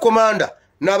nalagira bakomanda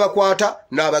n'abakwata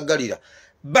n'abagalira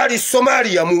bali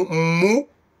Somalia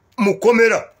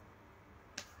mukomera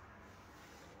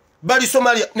bali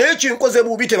Somalia naye kinkoze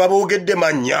bubi tebabogedde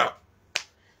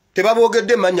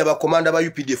manya bakomanda ba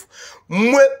UPDF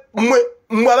mwe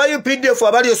aba UPDF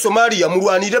abali e Somalia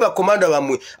mulwanire bakomanda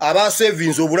bamwe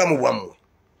abasevinze obulamu bwamwe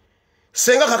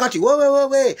senga kakati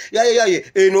we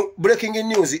eno breaking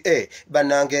news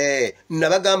banange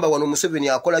nabagamba wano Museveni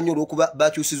akola nnyo olw'okuba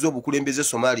bakyusiza obukulembeze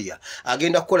Somalia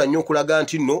agenda kukola nnyo okulaga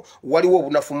nti nno waliwo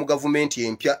obunafu mu gavumenti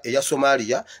empya eya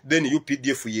Somalia then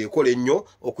UPDF yeekole nnyo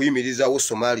okuyimirizaawo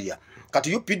Somalia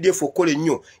kati UPDF okole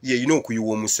nnyo yeeyina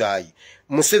okuyiwa omusaayi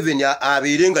Museveni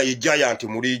abeere nga ye giant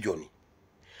mu region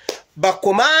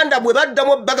bakomanda bwe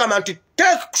baddamu bagamba nti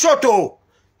take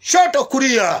shoto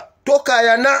clear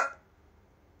tokayana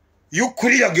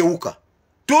yukulia geuka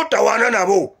tutawana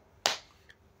nabo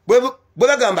bwe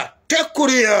bagamba take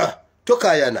clear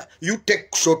tokayana you take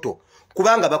shoto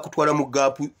kubanga bakutwala mu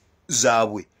gapu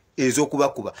zaabwe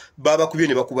ezokubakuba babakubye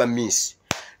ne bakuba miss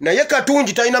naye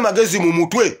Katungi talina magezi mu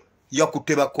mutwe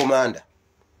yakutte bakomanda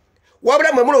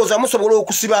wabula mwe mulowooza musobola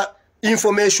okusiba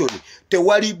information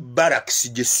tewali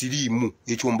barracks gye siriimu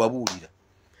ekyo mbabuulira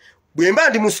bwe mba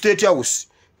ndi mu State House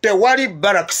tewali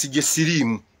barracks gye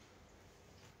siriimu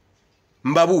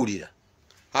mbabuulira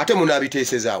ate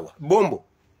munaabiteesezaawa bombo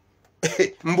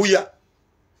mbuya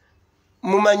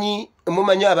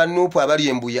mumanyi abanuupu abali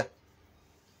embuya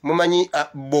mumanyi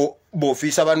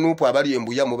b'ofiisa abanuupu abali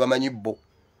embuya mubamanyi bo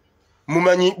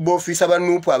mumanyi b'ofiisa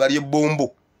abanuupu abali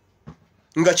ebbombo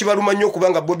nga kibaluma nnyo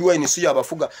okubanga Bobi Wine si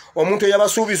yabafuga omuntu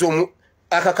eyabasuubiza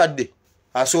akakadde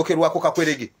asookerwako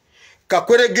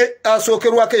kakwerege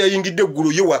asookerwako yayingidde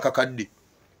eggulu ye wakakadde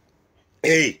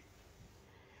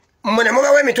mmwe ne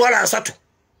mubawa emitwalo 3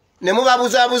 ne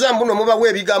mubabuzaabuza mbuno mubawa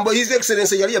ebigambo His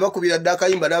Excellency yali yabakubira dda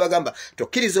akayimba n'abagamba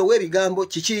tokkiriza ow'ebigambo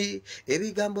kiki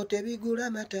ebigambo tebigula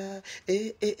mata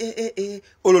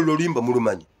olwo lulimba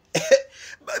mulumanyi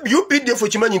UPDF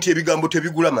kimanyi nti ebigambo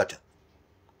tebigula mata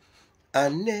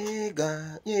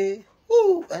anega ye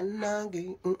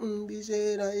anange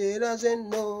bizera era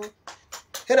zenno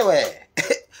anyway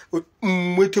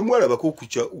mwete mwalabako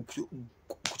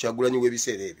kuchagulanyi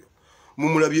w'ebiseera ebyo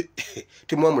mumulabye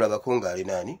temwamulabako ng'ali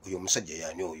nani oyo omusajja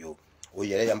yani oyo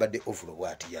yali yambadde ovulo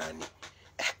bwati yani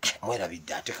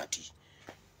mwerabidde ate kati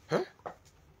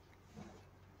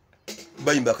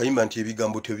bayimba akayimba nti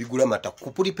ebigambo tebigula mata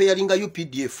kupulipeyalinga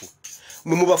UPDF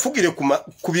mwe mubafugire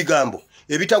ku bigambo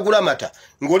ebitagula mata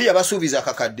ng'oli yabasuubiza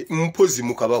akakadde mpozi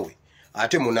mukabawe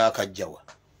ate munaakajjawa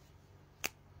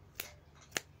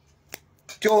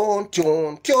tyon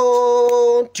tyon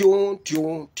tyon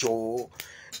tyon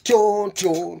tyon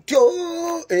tyon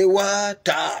tyon ewa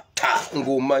tata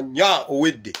ng'omanya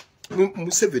owedde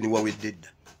Museveni wawedde dda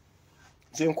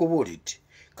nze nkubuulidde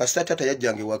kasita tata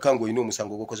yajjanga ewaka ng'olina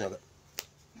omusango gw'okozanga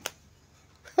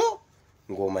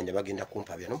ng'omanya bagenda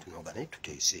kumpabya noga naye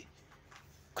tuteese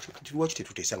kati lwaki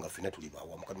tetuteesa nga ffenna tuli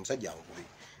bawamu kati musajja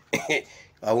ngube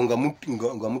awo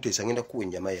nga muteesa ngenda kuwa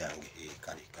ennyama yange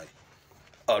kale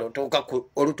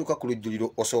olutuuka ku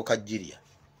lujjuliro osooka jjirya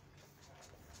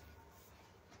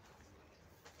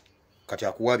kati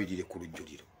akuwabirire ku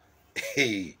lujjuliro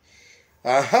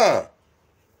aha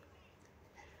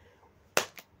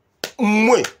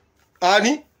mmwe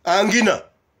ani angina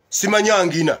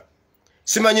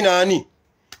simanyi nani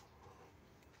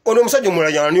ono omusajja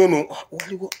omulala yani ono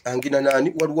waliwo angina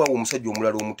nani waliwo awo omusajja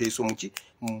omulala omuteeso muki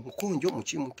mukonjo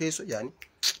muki muteeso yani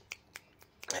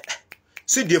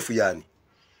CDF yani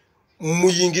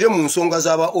muyingire mu nsonga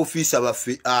z'aba officer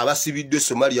baffe abasibiddwe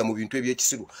Somalia mu bintu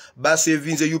ebyekisiru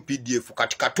basevinze UPDF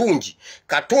kati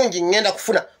katungi ngenda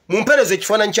kufuna mumpereze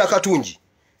ekifaananyi kya katungi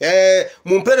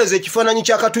mumpereze ekifaananyi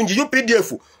kya katungi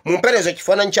UPDF mumpereze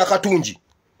ekifaananyi kya katungi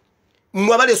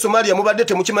mwabale Somalia mubadde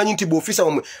temukimanyi nti b'officer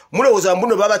bamwe mulowooza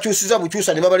mbuno babakyusiza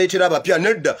bukyusa ne babaleetera abapya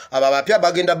nedda abapya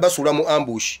bagenda basula mu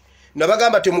ambush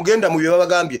nabagamba temugenda mu bye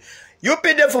babagambye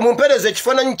UPDF mumpereze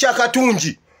ekifaananyi kya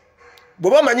katungi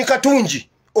bwoba manyi katungi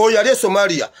oyo yali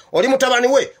Somalia oli mutabani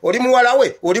we oli muwala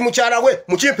we oli mukyala we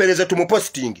mukimpereze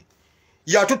tumuposting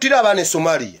yatutira abaana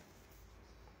Somalia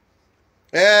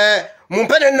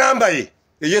mumpere namba ye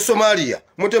eye Somalia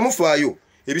mutemufaayo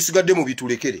ebisigadde mu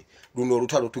bitulekere luno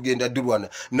olutalo tugenda dulwana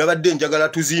nabadde njagala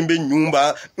tuzimbe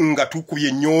ennyumba nga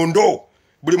tukubye nyondo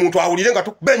buli muntu awulire nga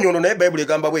tukubye nyondo naye Bible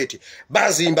egamba bwete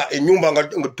bazimba ennyumba nga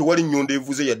tewali nyondo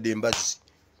evuze yadde embazi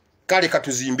kale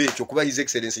katuzimbe ekyo kuba His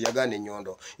Excellency yagana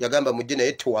enyondo yagamba mujje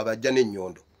naye tewabajja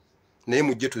n'enyondo naye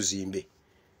mujje tuzimbe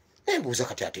nembuuza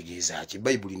kati ategeeza ki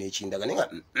Bible n'ekindaga nenga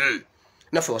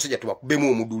naffe wasajja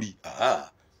tubakubemu omuduli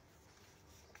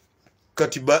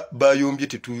kati bayombye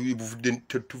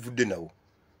tetuvudde nawo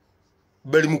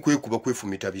bali mu kwekuba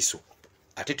kwefumita biso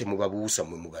ate temubabuusa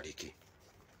mwe mubaleke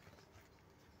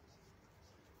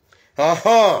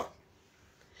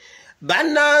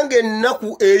bannange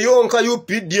ennaku eyonka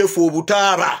UPDF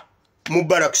obutaaba mu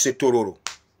barracks Tororo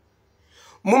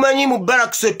mumanyi mu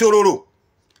barracks Tororo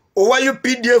owa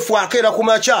UPDF akeera ku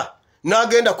makya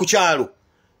n'agenda ku kyalo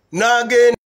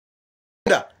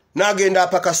n'agenda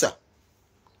apakasa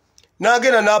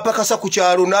n'apakasa ku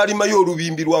kyalo n'alimayo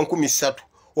olubimbi lwa 3,000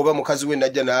 oba mukazi we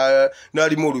najja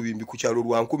n'alimu olubimbi ku kyalo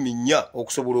lwa 4,000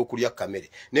 okusobola okulya kamere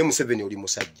ne Museveni oli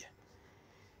musajja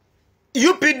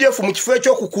UPDF mu kifo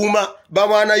ekyokukuuma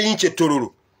bamwana yinchi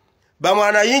Tororo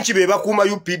bamwana yinchi be bakuuma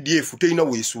UPDF teyina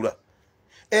weesula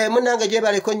munange gye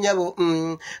baleko nnyabo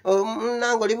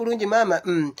munange oli bulungi maama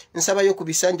nsabayo ku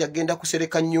bisanja genda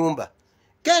kusereka nnyumba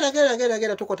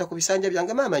gera tukota ku bisanja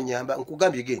byange maama nyamba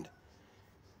nkugambye genda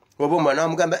oba omwana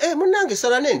amugamba munange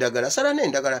sala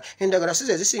n'endagala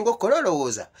size zisinga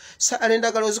okukololowooza sala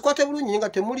endagala ozikwate bulungi nga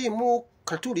temuliimu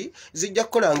katuli zijja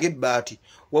kukolanga ebbaati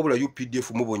wabula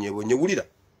UPDF mubonyebonye wulira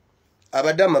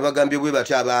abadama bagambye bwe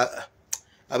bati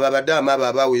ababadama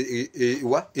abawe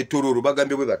wa etororo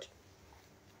bagambye bwe bati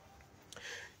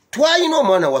twayina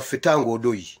omwana waffe Tango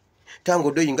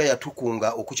Odoyi nga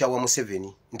yatukunga okukyawa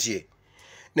Museveni ntie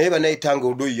naye banaye Tango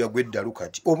Odoyi yagwedda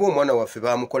lukati oba omwana waffe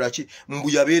bamukola ki mbu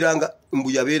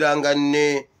yabeeranga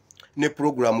ne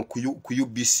program ku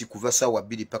UBC kuva sawa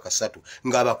 2 paka 3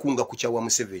 nga abakunga kukyawa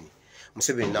Museveni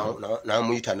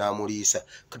namuyita namuliisa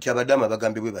kati abadama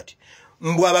bagambye bwe bati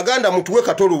mbu abaganda mutuwe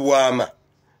Katolo Bwama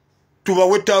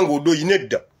tubawe Tango Odoyi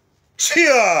nedda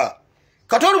siya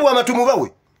Katolo Bwama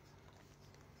tumubawe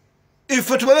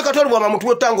ife tubawe Katolo Bwama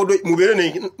mutuwe Tango Odoyi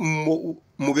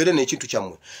mubere n'ekintu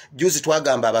kyammwe juzi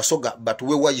twagamba abasoga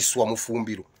batuwe wayiswa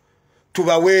mufumbiro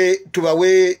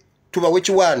tubawe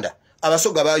Kiwanda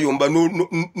abasoga bayomba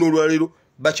n'olwalero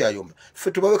bakyayomba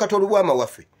fe tubawe Katolo Bwama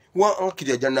waffe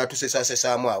wakiri ajja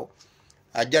natusesasesaamu awo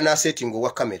ajja nasetting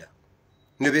owa kamera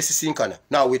ne besisinkana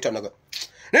nawetanaga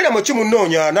nena mukimu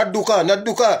nnoonya nadduka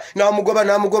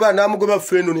namugoba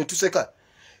freno ne tuseka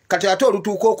kati ate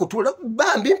olutuuka okutula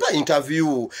bambi mpa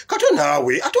interview kato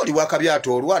naawe ate oli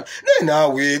wakabyato olwana naye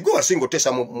naawe gwe wasinga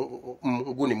otesa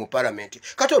muguni mu parliament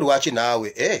kato olwaki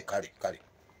naawe kale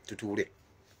tutuule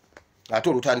ate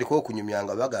olutandika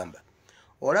okunyumyanga bagamba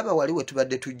olaba waliwe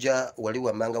tubadde tujja wali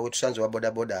wamanga we tusanze wa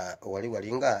bodaboda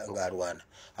wali nga alwana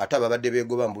ate ababadde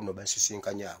begoba mbuno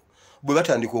basisinkanya awo bwe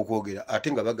batandika okwogera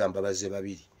ate nga bagamba bazze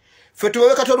babiri ffe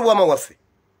tubawe Katolo Bwama waffe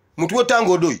mutuwe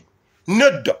Tango Odoyi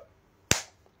nedda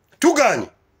tuganye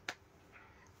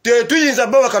tetuyinza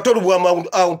bawa Katolo Bwama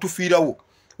awo tufiirawo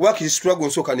wakiri struggle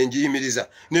nsooka nenjiyimiriza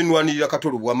nenwanirira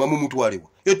Katolo Bwama mumutwalibwa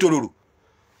etololo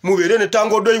mubeere ne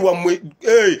Tango Odoyi wammwe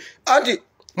anti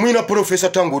mwina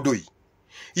Professor Tango Odoyi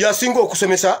yasinga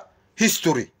okusomesa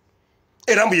history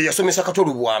era mbuye yasomesa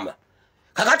Katolo Bwama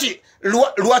kakati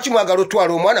lwaki mwagalo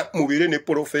twala omwana mubeere ne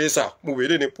Professor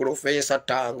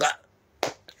Tanga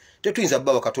tetuyinza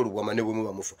bawa Katolo Bwama ne bwe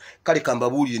muba mufa kale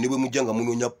kambabuulire ne bwe mujjanga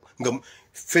munonya nga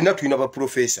fena tuyina ba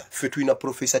professor fe tuyina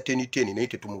Professor 10 naye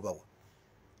tetumubawa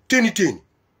 10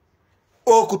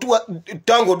 okutuwa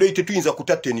Tango Odoyi tetuyinza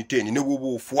kuta 10 ne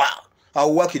bw'obuufwa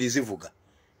awo wakirizivuga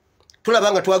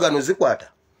tulabanga twagano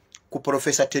zikwata ku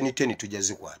Professor 10 tujja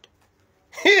zikwata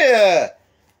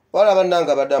wala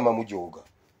bannanga badama mujoga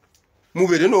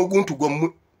mubere n'oguntu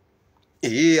gwammwe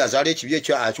azale ekibye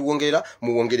ekyo akiwongera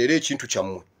muwongerere ekintu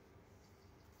kyammwe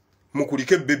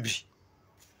mukulike baby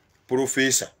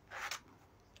Professor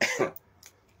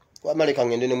kwa maleka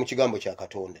ngende ne mu kigambo kya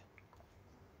Katonda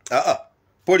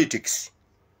politics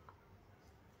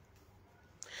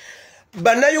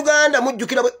Bannayuganda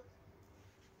mujjukira bwe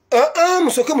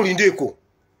musoke mulindeko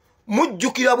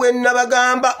mujjukira bwe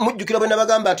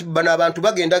nabagamba ati bana abantu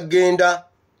bagenda genda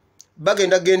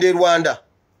e Rwanda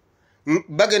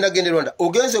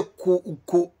ogenze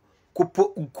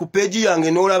ku page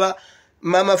yange n'olaba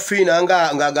Mama Fina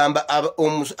nga agamba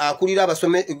akulira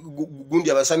abasome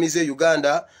gundi abasamize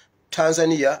Uganda,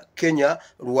 Tanzania, Kenya,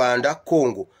 Rwanda,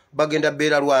 Congo bagenda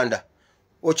bera Rwanda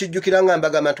okijjukira nga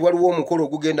mbagamba nti waliwo omukolo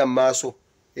ogugenda mu maaso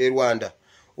e Rwanda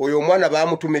oyo omwana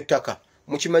baamutume ettaka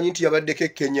mukimanyi nti yabaddeko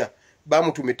Kenya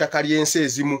baamutume ettaka ly'ensi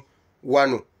ezimu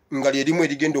wano nga lyerimu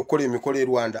erigenda okukola emikolo e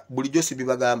Rwanda bulijjo si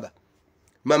bibagamba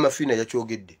Mama Fina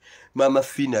yakyogedde Mama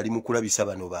Fina ali mu kulabisa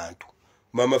bano bantu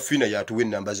Mama Fina yatuwe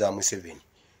ennamba za Museveni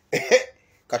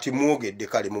kati mwogedde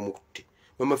kale mumutte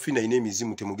Mama Fina ine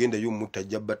emizimu temugenda yo mutta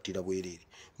jabbattira bwerere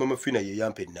Mama Fina ye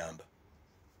yampa ennamba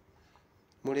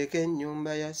muleke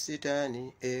ennyumba ya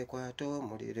sitaani ekwato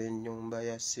muliro ennyumba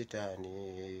ya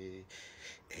sitaani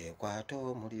ekwato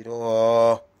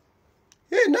muliro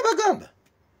nabagamba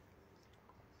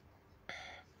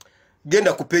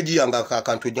genda ku page yanga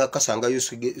akantu nyakasangayo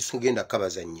sugenda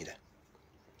kabazanyira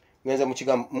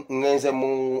ngenze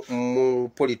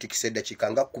mu politics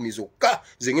edakika nga 10 zokka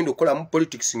zingendo kola mu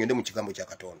politics ngende mu kigambo kya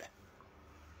Katonda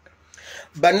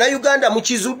Bannayuganda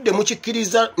mukizudde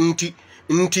mukikiriza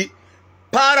nti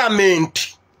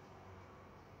parliament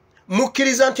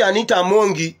mukiriza nti Anita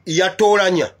Amongi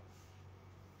yatoolanya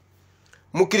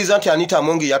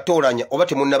oba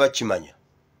temunnaba kimanya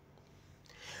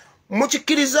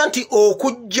mukikiriza nti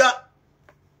okujja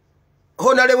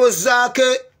honorable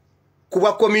Zaake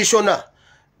kuba commissioner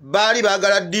bali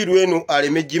bagala diru eno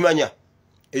aleme jimanya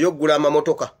eyogula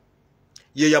amamotoka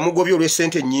ye yamugobyo olwe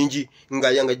sente nyingi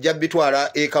nga yanga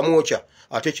jabbitwala ekamwocha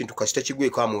ate ekintu kasita kigwe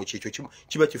kamwocha ekyo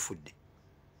kiba kifudde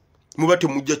mubate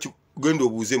mujja kugenda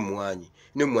obuuze mwanyi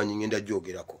ne mwanyi ngenda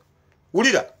jogerako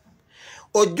ulira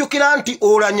ojjukira nti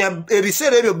olanya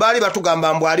ebiseera ebyo bali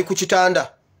batugamba mbu ali ku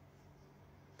kitanda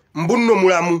mbunno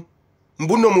mulamu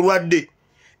mbunno mulwadde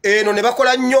eno ne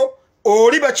bakola nnyo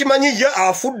oli bakimanyi ye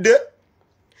afudde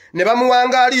ne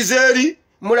bamuwangaliza eri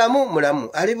mulamu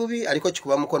ali bubi aliko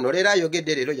kikuba mukono lera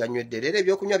ayogedde lero yanywedde lero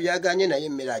ebyokunywa byaganye naye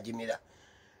emmere agimira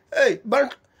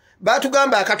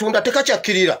batugamba akatunda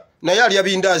tekakyakirira naye alya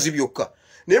bindazi byokka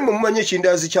naye mumanye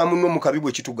ekindazi kya munno mukabi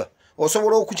bwe kituga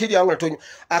osobola okukiryanga tonyo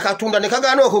akatunda ne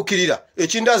kagaana okukirira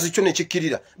ekindazi kyo ne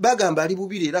kikirira bagamba ali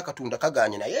bubi lera akatunda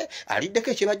kaganye naye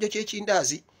aliddeko ekibajjo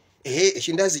ky'ekindazi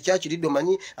ekindazi kyakiridde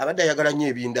omanyi abadde ayagala nnyo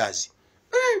ebindazi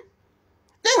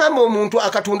nengamba omuntu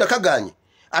akatunda kaganye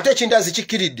ate ekindazi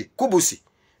kikiridde kubusi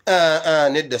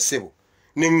nedda ssebo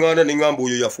nengamba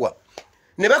oyo yafwa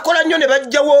ne bakola nnyo ne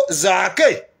bajjawo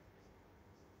zaake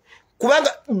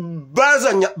kubanga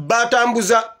bazanya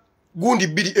batambuza gundi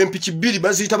bbiri empiki bbiri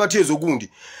baziyita batya ezo gundi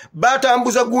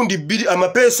batambuza gundi bbiri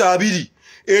amapeesa abiri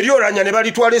eryoranya ne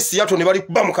balitwala esiyato ne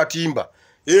balikuba mu katimba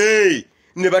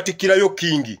ne batikirayo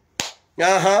kingi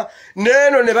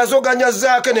neno ne bazoganya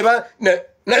zaake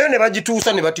nayo ne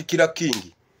bagituusa ne batikira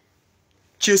kingi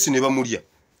Chesi ne bamulya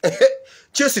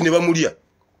Chesi ne bamulya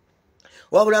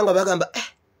wabulanga bagamba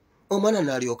omwana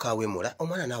nalyoka awemula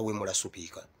omwana nawemula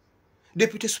supiika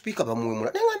deputy speaker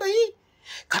bamuwemula nengamba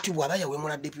kati bwaba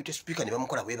yawemula deputy speaker ne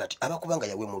bamukola bwe bati abakubanga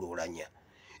yawemula olanya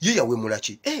ye yawemula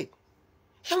ki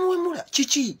yamuwemula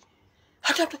kiki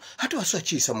hata wasa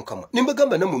kiisa mukamwa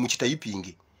nimbagamba namwe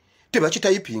mukitayipingi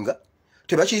tebakitayipinga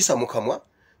tebakiisa mukamwa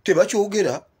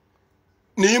tebakyogera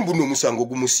naye mbuno omusango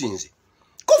gumusinze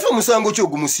kofa omusango kyo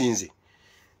gumusinze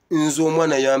nze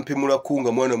omwana yampemula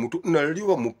kunga mwana muto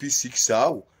naliwa mu P6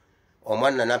 awo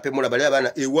omwana nampemula bali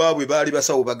abana ewaabwe baali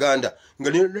basawo baganda nga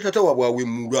ne tata waabwe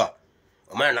awemula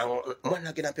omwana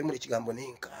agenda ampemula ekigambo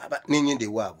nenkaba nenyende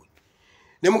ewaabwe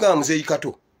ne mugamba muzeeyi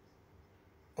kato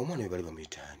omwana we bali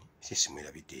bamuyitaani sisi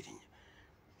mwerabidde erinnya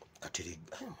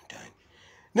katerega mutaani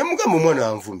ne mugamba omwana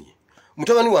anvumye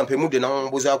mutabani wampemudde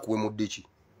nambuza akuwemudde ki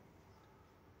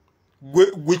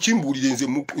gwe kimbuulire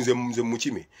nze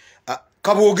mukime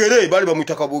kabogere bali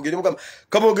bamuyita kabogere mugamba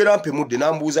kabogere ampemudde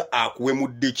nambuuza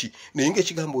akuwemudde ki naye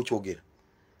ng'ekigambo okyogera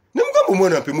ne mugamba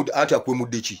omwana ampemudde ati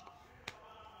akuwemudde ki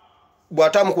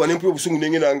bw'atamukuba nempuya obusungu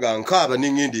nengenda nga nkaaba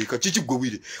nengenda eka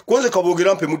kikigobwire konze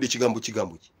kabogere ampemudde kigambo ki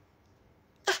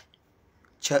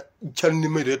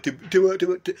kyannema era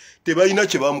tebalina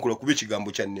kye bamukola kuba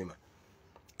ekigambo kyannema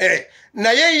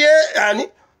naye ye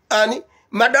ani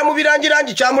madamu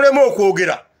birangirangi kyamulema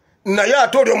okwogera naye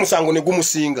ate oli omusango ne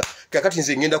gumusinga kakati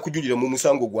nze ngenda kujulira mu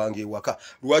musango gwange ewaka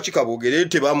lwaki kabogere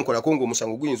tebamukolako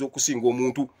ng'omusango guyinza okusinga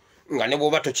omuntu nga ne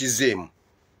bw'oba tokizeemu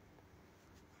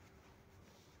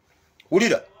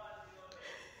wulira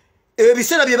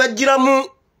ebiseera bye bajjiramu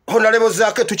honalebo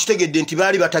zaake tukitegedde nti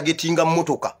baali batagetinga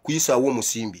mmotoka kuyisaawo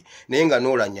omusimbi naye nga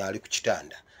noolanya ali ku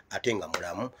kitanda ate nga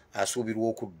mulamu asuubirwa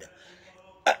okudda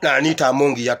Anita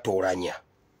Amongi yattoolanya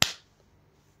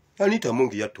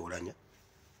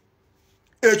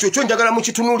ekyo kyo njagala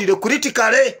mukitunuulire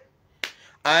kritikale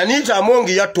Anita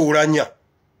Amongi yattoolanya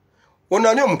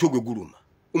onani omutwe gwe guluma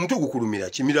omutwe gukulumira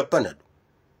kimira panado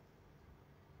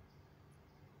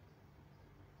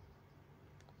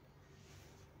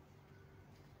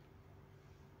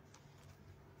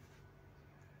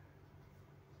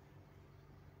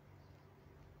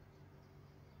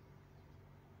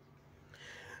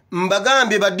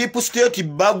mbagambye ba deep state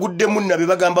bagudde munna be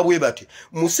bagamba bwe bati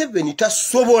Museveni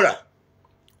tasobola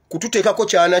kututeekako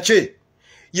kyana kye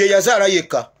ye yazaala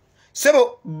yekka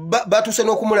sebo batuse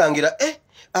n'okumulangira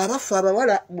abafu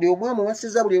abawala buli omwamu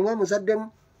wasiza buli omwamu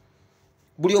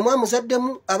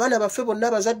zaddemu abaana baffe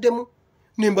bonna bazaddemu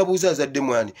nembabuuza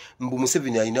azaddemu ani mbu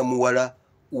Museveni alina muwala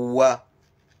wa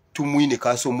tumwine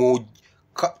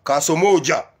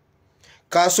Kasomoja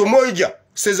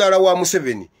sezaala wa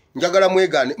Museveni njagala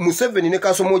mwegane Museveni ne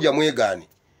Kasomoja mwegane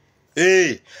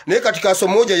naye kati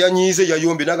Kasomoja yanyiize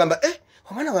yayombe nagamba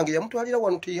omwana wange yamutwalira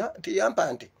wano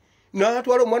teyampante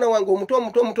n'atwala omwana wange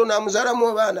omuto n'amuzaalamu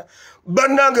abaana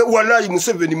bannange wallahi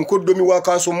Museveni mukoddomi wa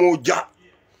Kasomoja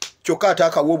kyokka ate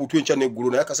akawa obutwe enkya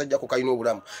n'eggulu naye akasajjako kalina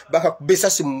obulamu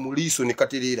bakabesasi mu liiso ne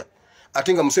katereera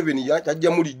ate nga Museveni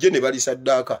yajja mulijje ne balisa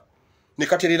ddaaka ne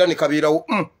katereera ne kabeerawo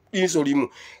liiso limu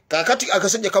kakati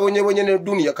akasajja kabonyebonye ne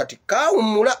duniya kati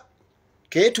kawummula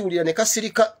keetuulira ne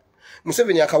kasirika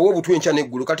Museveni akawa obutwe enkya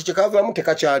n'eggulu kati kyekavaamu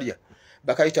tekakyalya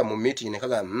bakayita mu meeting ne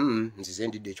kagamba nzize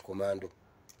ndidde ekikomando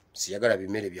siyagala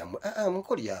bimere byammwe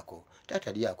mukoli yako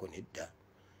taata lyako nedda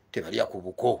tebalya ku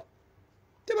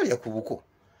buko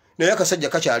naye akasajja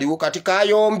kakyaliwo kati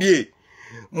kayombye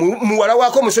muwala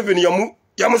waako Museveni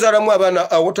yamuzaalamu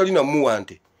abaana awotalina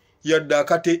muwante yadde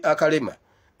akate akalema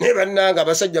naye bannanga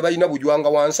abasajja balina bujwanga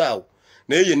wansi awo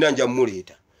naye yenna nja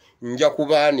muleeta nja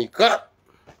kubaanika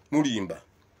mulimba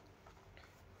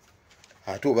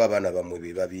ate oba abaana bammwe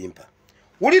be babimpa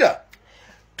wulira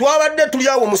twabadde tuli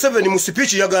awo Museveni mu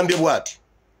speech yagambye bwati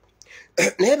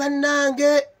naye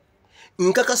bannange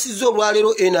nkakasizza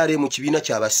olwaleero NRM kibiina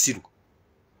ky'abasiru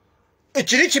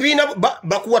ekiri kibiina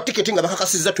bakuwa tiketi nga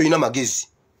bakakasizza toyina magezi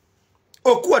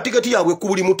okuwa tiketi yaabwe ku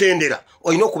buli mutendera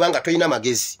olina okuba nga toyina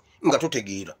magezi nga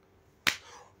totegeera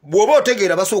bw'oba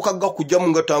otegeera basookaga kujjamu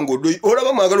nga Tango Odoyi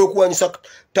olaba mwagala okuwanyisa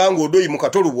Tango Odoyi mu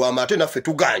katolu bwama ate naffe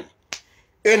tuganye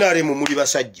NRM muli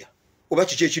basajja oba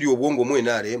kiki ekiri obwongo mu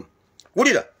NRM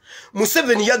wulira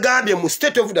Museveni yagambye mu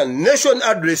State of the Nation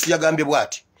address yagambye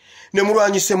bwati ne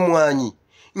mulwanyise mwanyi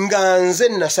nga nze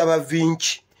nasaba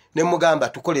Vinci ne mugamba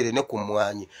tukolere ne ku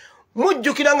mwanyi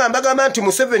mujjukira nga mbagamba nti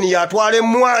Museveni yatwale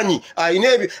mwanyi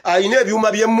ayina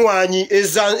ebyuma by'emmwanyi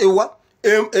ewa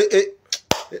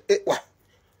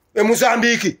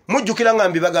Mozambique mujjukira nga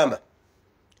mbibagamba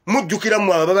mujjukira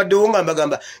mu ababaddewo nga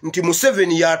mbagamba nti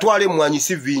Museveni yatwale mwanyi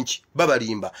si Vinci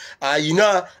babalimba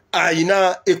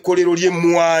ayina ekkolero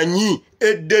ly'emmwanyi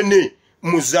eddene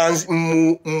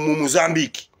mu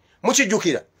Mozambique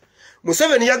mukijjukira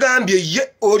Museveni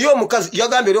yagambye oli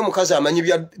omukazi amanyi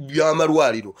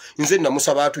by'amalwaliro nze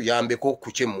namusaba atuyambeko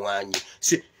ku kyemmwanyi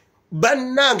si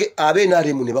bannange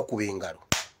NRM ne bakuba engalo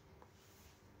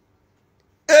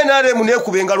NRM ne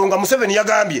kuba engalo nga Museveni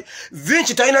yagambye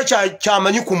Vinci talina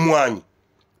kyamanyi ku mmwanyi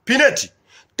Pineti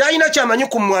talina kyamanyi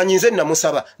ku mmwanyi nze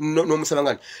namusaba n'omusaba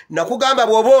ngani nakugamba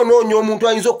bw'oba onoonya omuntu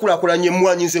ayinza okukulakulanya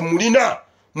emmwanyi nze mulina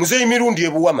muzeeyi mirundi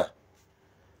ebuwama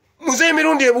Muzeeyi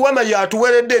mirundi ebuwama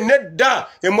yatuweredde nedda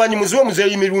emmwanyi muziwe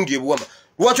muzeeyi mirundi ebuwama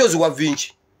lwaki oziwa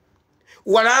Vinci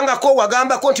walangako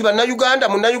wagambako nti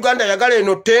munnayuganda yagala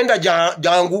eno tenda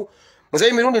jangu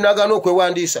muzeeyi mirundi n'agaana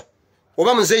okwewandiisa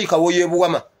oba muzeeyi kawoya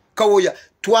ebuwama kawoya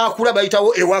twakula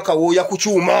bayitawo ewa kawoya ku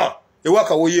kyuma ewa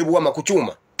kawoya ebuwama ku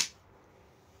kyuma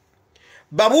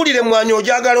babuulire mmwanyi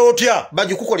ojagala otya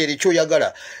bagikukolera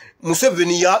ekyoyagala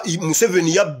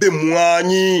Museveni yabbe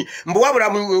mmwanyi mbwabula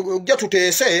mujja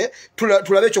tuteese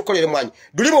tulabe ekyokukolera mmwanyi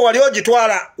dulibo wali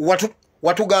ogitwala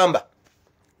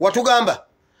watugamba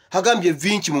agambye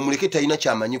Vinci mumuleke talina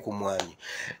kyamanyi ku mmwanyi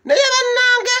naye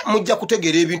bannange mujja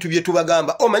kutegeera ebintu bye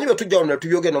tubagamba omanyi bwe tujja wano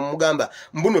tubyogera mumugamba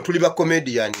mbuno tuli ba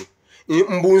comedian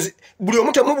mbunzi buli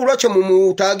omu temubulwa kye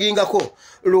mumutaagingako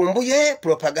lumbuye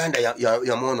propaganda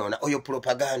yamwonoona oyo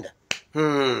propaganda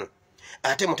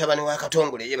ate mutabani wa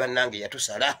Katongole ye bannange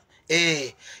yatusala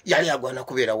yali agwana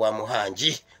kubeera wa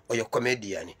muhanji oyo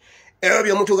comedian ebyo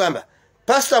bye mutugamba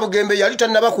Pastor Bugembe yali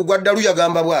tannaba kugwa ddalu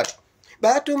yagamba bwati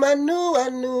batuma nuwa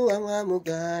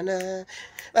mwamugana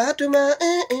batuma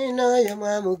naye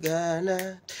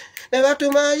mwamugana ne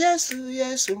batuma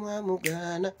Yesu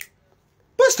mwamugana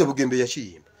Pastor Bugembe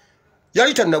yakiyimba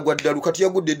yali tannagwa ddalu kati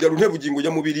yagudde ddalu ne bugingo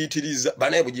yamubiriitiriza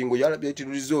banaye bugingo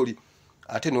yalabyetiriza oli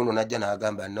ate nono najja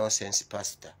n'agamba nonsense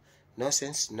pastor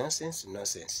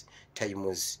nonsense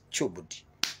times chubud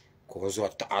kozo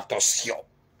atosyo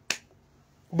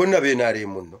bonna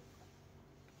NRM nno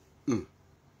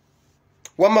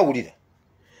wamawulira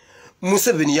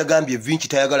Museveni yagambye Vinci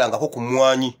tayagalangako ku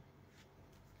mmwanyi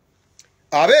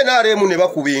NRM ne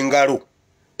bakuba engalo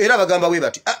era bagamba bwe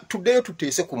bati tuddeyo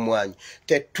tuteese ku mmwanyi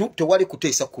tewali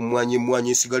kuteesa ku mmwanyi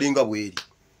emmwanyi esigalenga bweri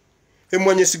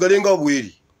emmwanyi esigalenga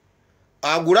bweri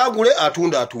agulagule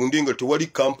atunde nga tewali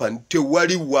company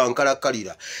tewali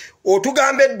wankalakalira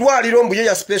otugamba eddwaliro mbuye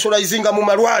ya specializinga mu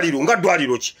malwaliro nga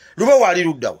ddwaliro ki luba wali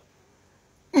luddawa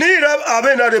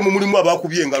nira NRM mulimu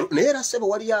abakubye engalo naye era sebo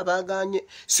wali abaganye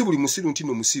si buli musiru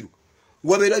ntino musiru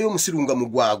wabeerayo omusiru nga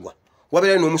mugwagwa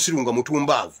wabeerayo n'omusiru nga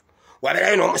mutumbaavu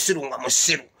wabeerayo n'omusiru nga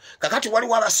musiru kakati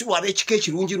waliwo abasiru ab'ekika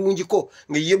ekirungirungiko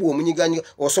nga ye bw'omunyiganya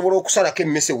osobola okusalako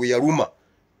emmese we yaluma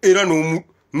era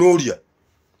n'olya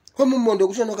omumondo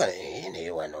okutonoka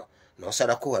naye wano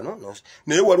nosalako wano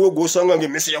naye waliwo gw'osanga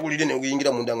ng'emmese yagulire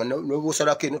neguyingira munda nga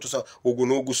nobusalako eno tosa ogwo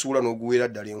n'ogusuula n'oguweera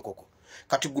ddala enkoko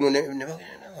kati guno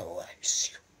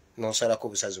nosalako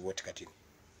obusazi bwoti kati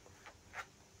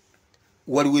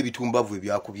waliwo ebitumbavu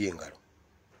ebyakubye engalo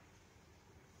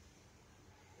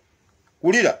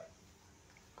kulira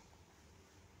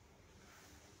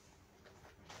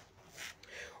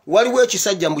waliwo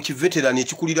ekisajja mbu kiveterani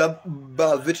ekikulira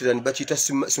ba veterani bakiyita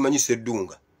simanyi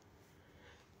Seddunga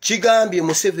kigambye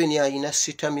Museveni ayina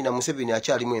sitamina Museveni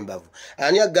akyalimu embavu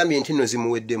ani agambye nti nno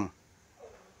zimuweddemu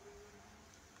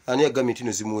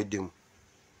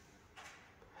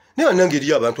naye bannange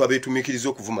eriyo abantu abeetumiikiriza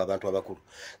okuvuma abantu abakulu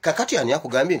kakati ani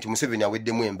akugambye nti Museveni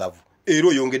aweddemu embavu era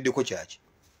oyongeddeko kyaki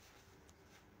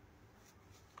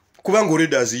kubanga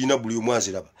oleda aziyina buli omu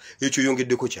aziraba ekyo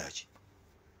oyongeddeko kyaki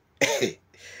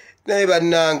naye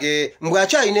bannange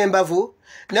mbwakyalina embavu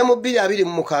ne mu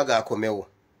 2026 akomewo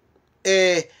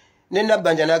ne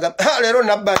Nabbanja n'agamba leero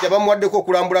Nabbanja bamuwaddeko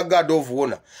okulambula God of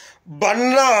Honor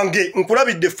bannange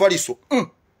nkulabidde Faliso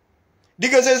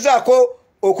digezezaako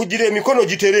okugira emikono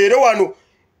gitereere wano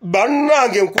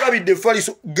bannange nkulabidde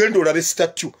Faliso genda olabe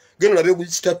statue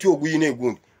oguyina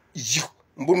egundi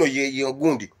mbuno ye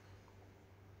gundi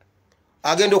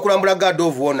agenda okulambula God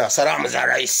of Honor salamu za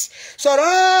rais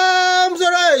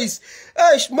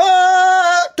eshma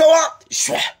towa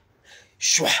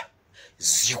shwa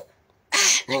ziu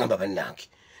nengamba bannange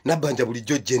Nabbanja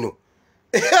bulijjo jeno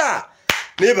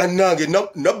naye bannange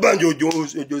Nabbanja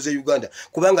ojoze Uganda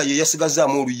kubanga ye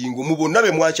yasigazaamu oluyingo mu bonna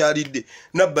be mwakyalidde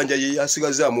Nabbanja ye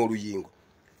yasigazaamu oluyingo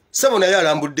sabo naye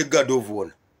alambudde God of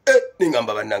Honor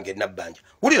nengamba bannange Nabbanja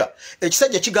wulira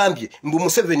ekisajja kigambye mbu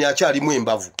Museveni akyalimu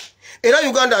embavu era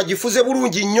Uganda agifuze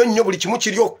bulungi nnyo buli kimu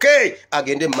kiri okay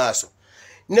agende maaso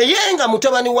naye nga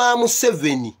mutabani wa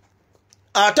Museveni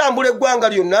atambula eggwanga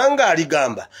lyonna nga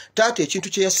aligamba taata ekintu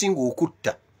kye yasinga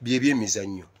okutta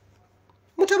by'ebyemizannyo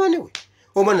mutabani we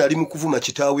omwana ali mu kuvuma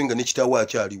kitaawe nga ne kitaawe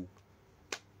akyaliwo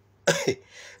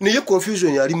naye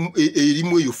confusion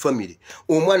erimu eyo family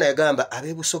omwana yagamba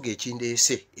abeebusoga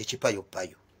ekindeese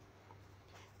ekipayopayo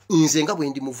nze nga bwe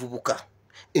ndi muvubuka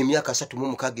emyaka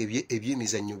 36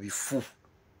 ebyemizannyo bifu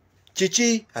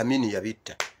kiki Amini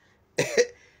yabitta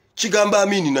kigamba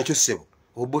Amini nakyo ssebo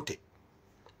obote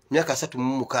myaka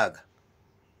 36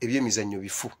 ebyemizannyo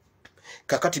bifu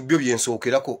kakati byo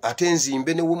byensookerako ate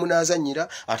nzimbe ne womunazanyira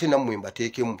ate nammwe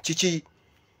mbateekemu kiki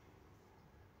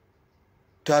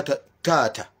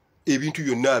tata ebintu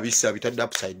byonna abissa bitadde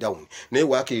upside down naye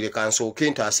waakirire kansooke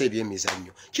ntaase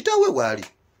ebyemizannyo kitaawe waali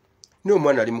ne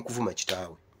omwana ali mu kuvuma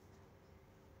kitaawe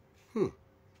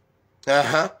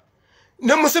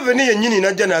ne Museveni yennyini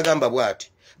najja n'agamba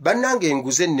bw'ati bannange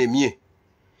enguze nnemye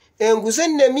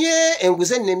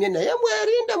naye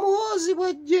mwerinda muwoozi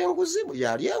bwajja enguzi bwe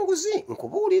yali enguzi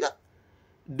nkubuulira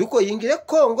dduka oyingire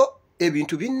Kongo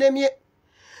ebintu binnemye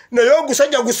naye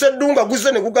ogusajja guseddunga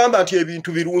guzze ne gugamba nti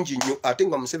ebintu birungi nnyo ate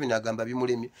nga Museveni agamba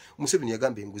bimulemye Museveni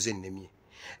yagamba enguze nnemye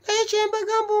naye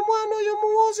kyembagamba omwana oyo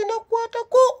muwoozi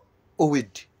nakwatako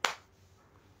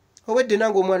owedde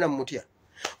nange omwana mutya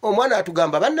omwana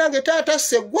atugamba bannange taata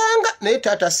seggwanga naye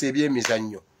taata se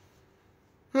ebyemizannyo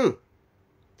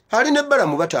ali ne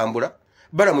Balamu batambula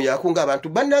Balamu yakunga abantu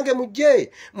bannange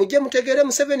mujje mutegeere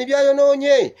Museveni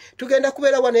byayonoonye tugenda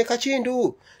kubeera wano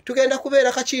Kakindu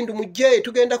mujje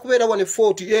tugenda kubeera wano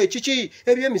Fort kiki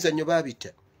ebyemizannyo babitta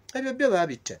ebyo byo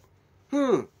babitta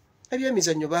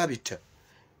ebyemizannyo babitta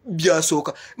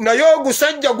byasooka naye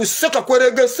ogusajja guseka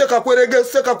kwerege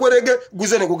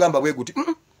guze ne gugamba bwe guti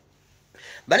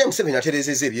bane Museveni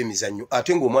aterezeze ebyemizannyo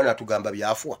ate ng'omwana atugamba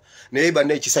byafwa naye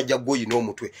banne ekisajja gwoyi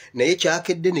n'omutwe naye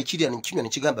kyakedde ne kirya ne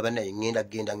kigamba bannaye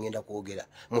ngenda kwogera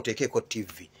muteekeeko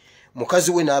TV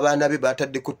mukazi we n'abaana be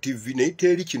baataddeko TV naye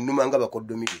teri kinnuma nga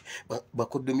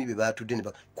bakoddomi be baatudde ne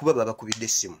kuba babakubidde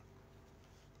essimu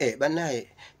bannaye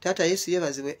taata Yesu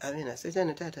yeebazibwe amina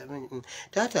sejane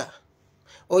taata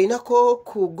oinako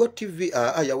ku Go TV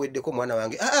yaweddeko mwana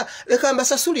wange leka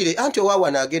mbasasulire anti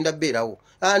owawa naagenda beerawo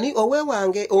ani owe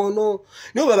wange ono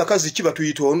nibo babakazi ki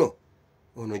batuyita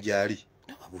ono gyali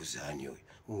nababuuzaani oyo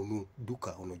ono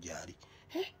duka ono gyali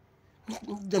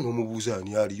nja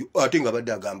n'omubuuzaani aliyo ate nga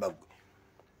badde agamba gwe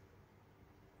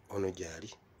ono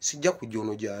gyali sijja kujja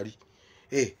ono gyali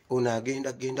ono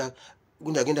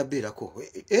agenda beerako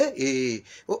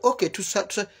okay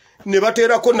ne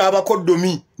bateerako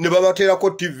n'abakoddomi ne babateerako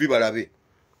TV balabe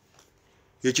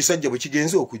ekisajja bwe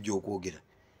kigenze okujja okwogera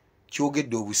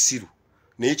kyogedde obusiru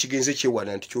naye kigenze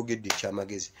kyewana nti kyogedde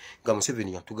ekyamagezi nga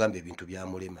Museveni yatugamba ebintu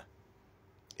byamulema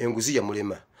enguzi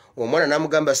yamulema omwana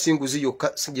n'amugamba si nguzi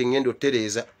yokka si gye ngenda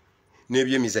ottereeza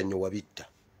n'ebyemizannyo wabitta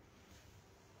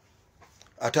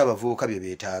ate abavubuka bye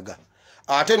beetaaga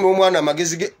ate n'omwana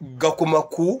amagezi ge gakoma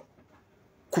ku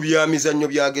byamizannyo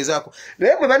byagezaako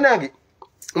naye bwe bannange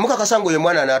mukakasa ngo ye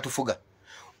mwana n'atufuga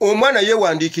omwana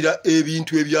yeewandiikira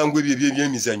ebintu ebyangu ebyo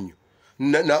ebyemizannyo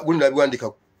guli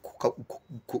nabiwandika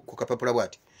ku kapapula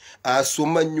bwati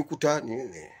asoma nnyukuta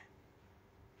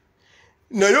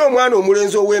naye omwana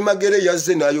omulenzi ow'emagere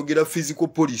yazze n'ayogera physical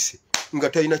police nga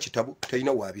talina kitabo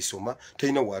talina wabisoma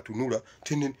talina watunula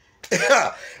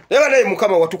naye naye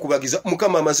mukama watukubagiza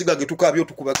mukama amaziga ge tukaabye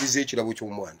otukubagiza ekirabo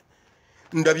ky'omwana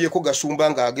ndabyeko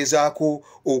Gasumba nga agezaako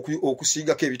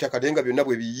okusiigako ebitaka naye nga byonna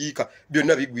bwe biyiika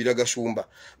byonna bigwira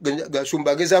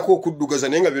Gasumba agezaako okuddugaza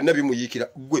naye nga byonna bimuyiikira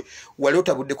gwe wali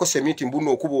otabuddeko semiti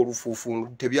mbuno okuba olufuufu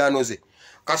tebyanoze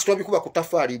kasita bikuba ku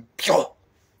tafaali pyo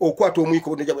okwata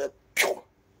omwiko pyo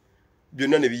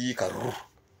byonna ne biyiika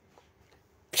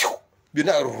pyo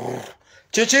byonna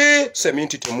kiki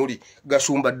seminti temuli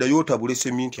Gasumba ddayo otabule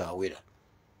seminti awera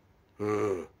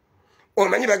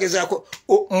Omanyi bagezaako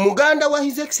muganda wa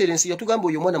His Excellency yatugamba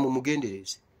oyo mwana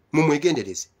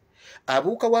mumwegendereze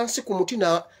abuuka wansi ku muti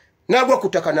n'agwa ku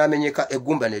ttaka n'amenyeka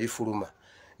eggumba ne lifuluma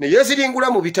ne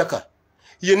yeeziringula mu bitaka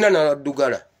yenna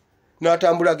n'addugala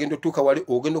n'atambula agenda otuuka wali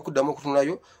ogenda okuddamu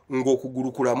okutunayo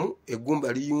ng'okugulukulamu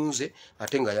eggumba liyunze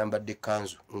ate nga yambadde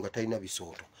ekkanzu nga talina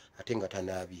bisooto ate nga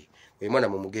tanaabye oyo mwana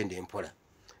mumugende empola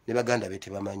ne baganda be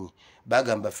tebamanyi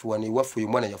bagamba ffe wano ewaffe oyo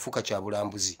mwana yafuuka kya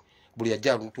bulambuzi buli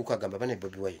ajja tuuka agamba bane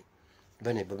Bobi Wine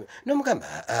bane Bobi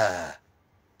n'omugamba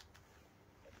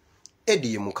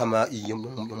Eddie ye mukama ye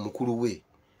mukulu we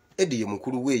Eddie ye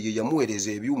mukulu we ye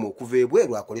yamuweereza ebyuma okuva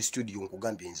ebweru akole studio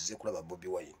nkugambye nzize kulaba Bobi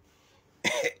Wine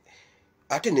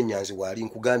ate n'ennyanzi waali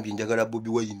nkugambye njagala Bobi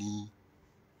Wine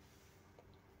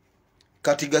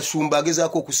kati Gasumba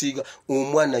agezaako okusiiga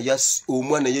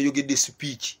omwana yayogedde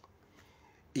speech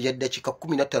ya dakika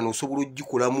 15 osobola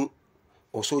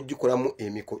ogikolamu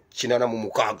emiko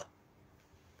 86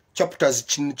 chapters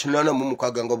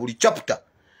 86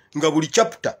 nga buli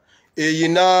chapter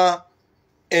eyina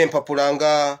empapula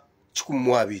nga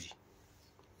 12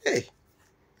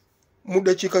 mu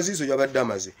dakiika zizo yabadde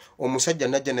amaze omusajja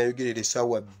najja nayogerera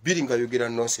essaawa 2 nga yogera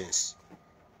nonsense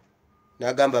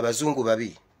n'agamba abazungu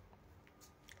babi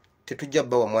tetujja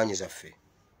bbawa mwanyi zaffe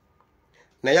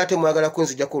naye ate mwagala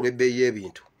kunzijjako olw'ebbeeyi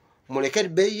y'ebintu muleke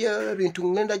ebbeeyi y'ebintu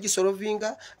ngenda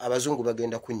gisolovinga abazungu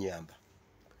bagenda kunnyamba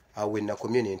awo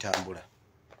nakomye n'entambula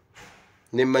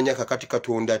nemmanya kakati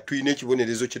Katonda tulina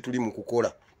ekibonerezo kye tuli mu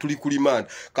kukola tuli ku limanda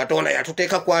Katonda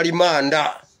yatuteeka kwa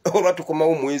limanda oba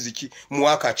tukomawo mwezi ki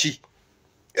mwaka ki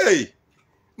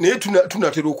naye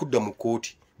tunatera okudda mu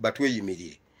kkooti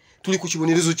batweyimirire tuli ku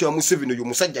kibonerezo kya Museveni oyo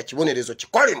musajja kibonerezo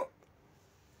kikolimo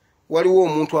waliwo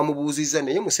omuntu amubuuziza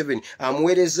naye Museveni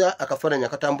amuweereza akafaananyi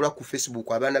akatambula ku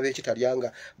Facebook abaana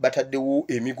b'ekitalyanga bataddewo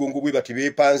emigongo bwe bati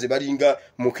beepanze balinga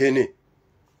mukene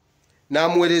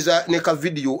n'amuweereza ne ka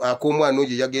video ak'omwana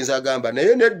oyo yagenza agamba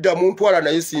naye nedda muntwala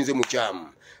naye sinze mukyamu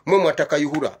mwe mwataka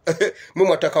Yuhura mwe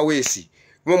mwataka Weesi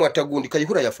mwe mwataka gundi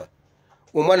Kayihura yafa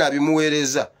omwana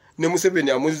abimuweereza ne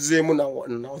Museveni amuzzeemu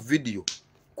na video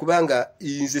kubanga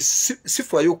inze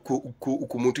sifayo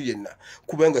ku muntu yenna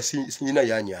kubanga sinyina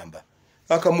yanyamba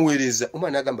akamuweereza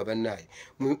omwana agamba bannaye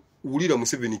wulira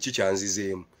Museveni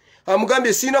kikyanzizeemu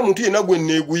amugambye sina muntu yenna gwe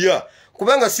neeguya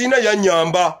kubanga sina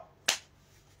yanyamba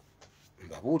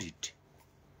mbabuulidde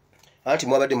ati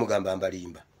mwabadde mugamba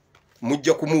mbalimba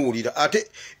mujja kumuwulira ate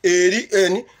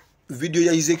eri video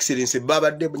ya His Excellency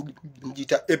babadde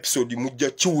mjita episode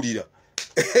mujja kiwulira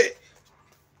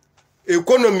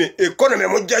economy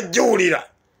mujja jiwulira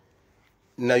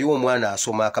naye omwana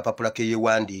asoma akapapula ke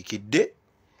yewandiikidde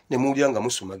ne muwulira nga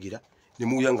musumagira ne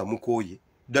muwulira nga mukooye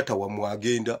data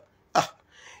wamwagenda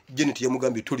Janet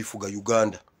yamugambye tulifuga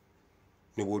Uganda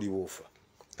ne bwoli boofa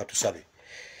katusabe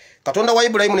Katonda wa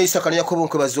Ibrahim ne Isaka ne Yakobo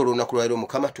nkwebaza olunaku lwaleero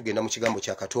Mukama tugenda mu kigambo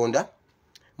kya Katonda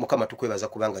Mukama tukwebaza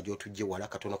kubanga gy'otujje wala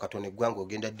Katonda eggwanga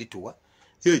ogenda ddituwa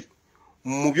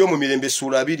mu byo mu mirembe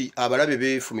ssuula 2 abalabe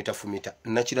beefumita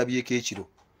nakirabyeko ekiro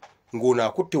ng'ono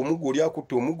akutte omuggo oli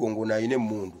akutte omuggo ng'ono ayina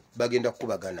emmundu bagenda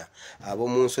kukubagana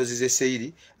ab'omu nsozi z'e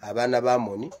Seyiri abaana ba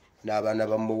Amoni n'abaana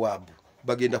ba Mowabu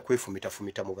bagenda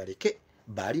kwefumita mubaleke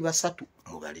baali 3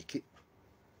 mubaleke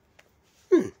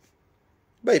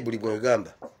Bayibuli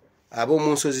bw'egamba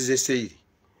ab'omu nsozi z'e Seyiri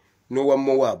n'owa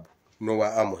Mowabu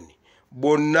n'owa Amoni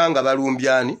bonna nga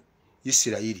balumbyani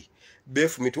Isirayiri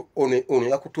beefumita ono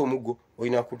yakutte omuggo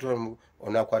olina akutte omuggo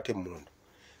onaakwata emmundu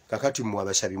kakati mmwe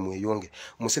abasabi mweyonge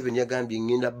Museveni yagambye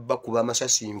ngenda bakuba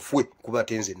amasasi nfwe kuba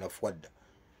ate nze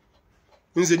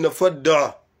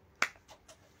nafwadda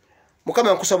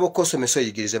Mukama nkusaba okukosomesa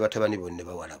oyigirize batabani bonna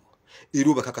bawalabo era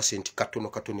obakakase nti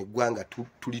katono eggwanga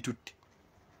tuli tutte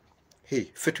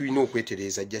ffe tulina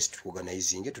okwetereeza just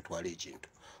organizing tutwale ekintu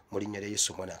mu linnya lya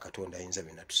Yesu mwana Katonda ayinza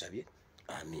byonna tusabye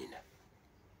amiina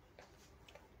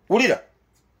wulira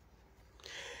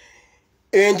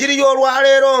enjiri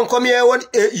y'olwaleero nkomyewo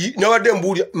nawadde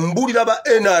mbuulira ba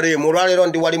NRM olwaleero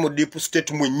ndi wali mu deep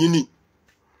state mwennyini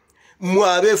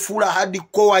mwabeefuula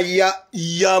hardcore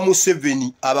ya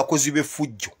Museveni abakozi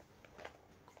b'effujjo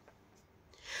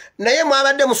naye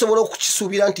mwabadde musobola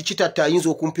okukisuubira nti kitatta ayinza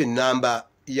okumpa ennamba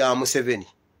ya Museveni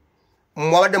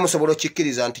mwabadde musobola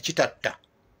okikkiriza nti kitatta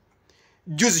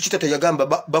juzi kitatta yagamba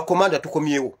bakomanda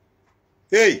tukomyewo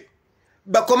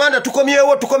bakomanda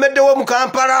tukomyewo tukomeddewo mu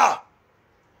Kampala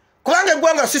kubanga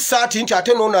eggwanga si saati nti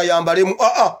ate noono ayambalemu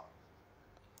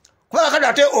kubanga kati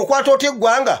ate okwata otya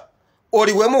eggwanga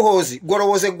oliwe muhoozi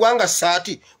golowooza eggwanga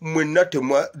saati mwenna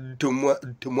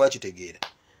temwakitegeera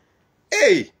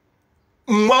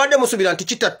mwabadde musuubira nti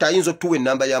kitatta ayinza otuwa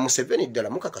ennamba ya Museveni ddala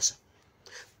mukakasa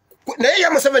naye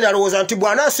ya Museveni alowooza nti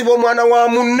bwana asiba omwana wa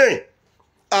munne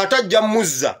atajja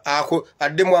muzza ako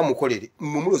addemu amukolere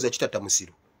mumuloza kitatta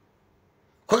musiru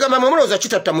kwagamba mumuloza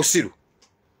kitatta musiru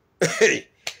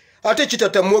ate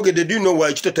kitatta mwogedde do you know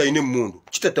why kitatta ine mundu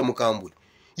kitatta mukambwe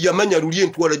yamanya luli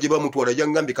entwala gye bamutwala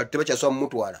yangambi kati tebakyaswa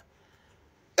mumutwala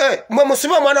mwe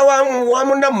musiba mwana wa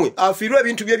munnamwe afiirwa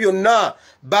ebintu bye byonna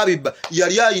babiba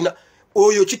yali ayina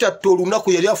oyo kitatta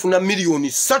olunaku yali afuna miliyoni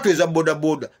 3 eza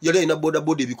bodaboda yali ayina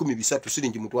bodaboda 1,300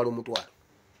 siringi mutwalo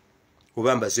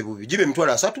obamba zebubi jibe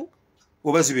mitwalo 3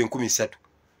 oba zibe 13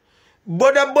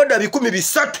 bodaboda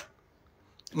 1,300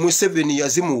 Museveni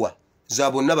yazimuwa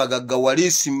za bonna bagagga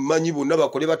walisi manyi bonna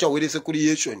bakole batya werese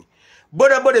creation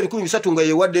bodaboda 1,300 nga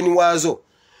yewadde ni waazo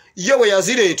yewe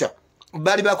yazireeta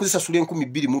bali bakuzisasula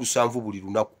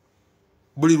 2,700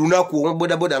 buli lunaku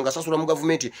bodaboda nga sasula mu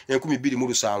government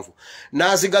 2,700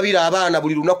 nazigabira abaana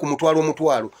buli lunaku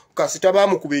mutwalo kasita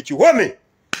bamukuba ekihome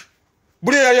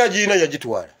buli yali agiina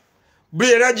yagitwala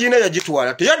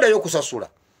teyaddayo kusasula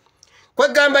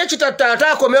kwegamba ekitatta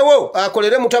ataakomewo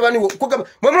akolere mutabani wo kwegamba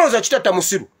mwemuloza kitatta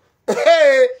musiru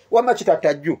wama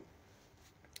kitatta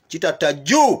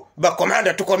jju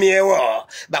bakomanda tukomyewo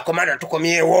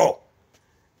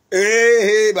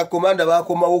bakomanda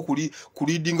bakomawo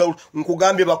kulidinga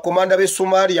nkugambye bakomanda be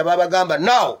Somalia babagamba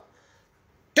now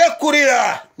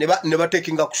tekuria ne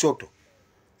batekinga kushoto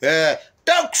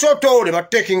takushoto ne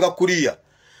batekinga kuria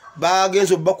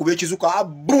bagenzo bakuba ekizuka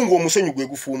abungu omusenyu gwe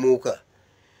gufumuuka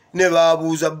ne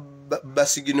babuuza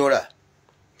basiginora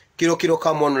kilo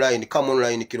come online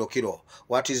kilo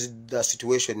what is the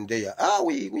situation there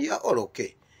we are all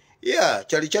okay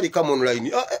chali come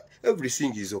online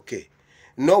everything is okay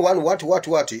no one what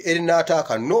erina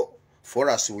ataka no for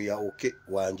us we are okay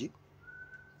wanji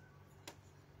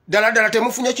dala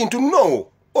temufunye kintu no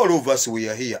all of us we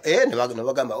are here ne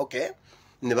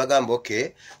bagamba okay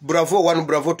bravo 1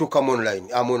 bravo 2 come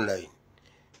online I'm online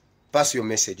pass your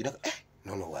message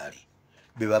no wali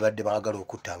bebabadde bagala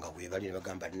okutanga bwe bali ne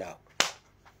bagamba now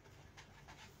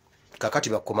kakati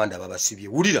bakomanda babasibye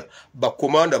wulira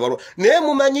bakomanda balo naye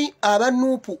mumanyi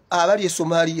abanupu abali e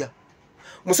Somalia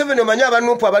Museveni omanyi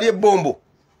abanupu abali e Bombo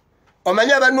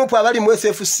omanyi abanupu abali mu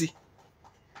SFC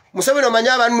Museveni omanyi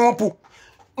abanupu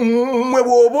mwe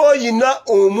bwoboyina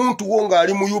omuntu wonga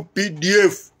ali mu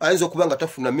UPDF ayinza okubanga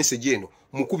tafuna message eno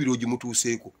mukubiro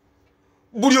gimutuuseeko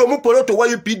buli omupoloto wa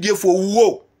UPDF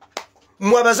owuwo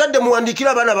mwabazadde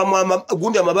muwandikira abana bamwama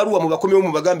gundi amabaruwa mubakomyewo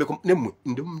mubagambe nemwe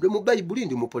ndi mu Bible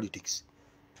ndi mu politics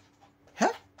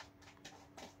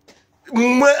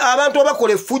mwe abantu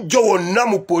abakole fujjo wonna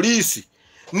mu polisi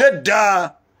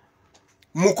nedda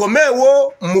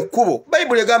mukomewo mukubo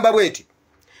Bible egamba bweti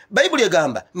Bible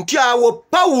egamba nti awo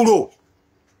Paulo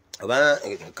aba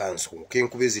kanso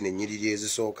kenkubezi nenyiriri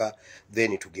ezisooka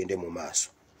then tugende mu maaso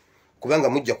kubanga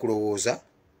mujja kulowooza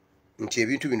nti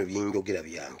ebintu bino byinjogera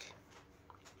byange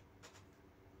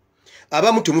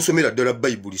abamu temusomera ddala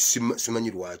Bible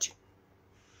simanyi lwaki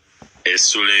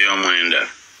essula ey'omwenda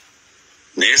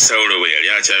naye Sawulo bwe yali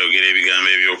akyayogera ebigambo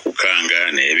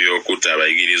eby'okukanga n'eby'okutta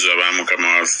abayigirizwa ba Mukama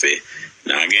waffe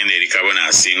n'agenda eri kabona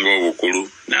asinga obukulu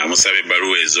n'amusaba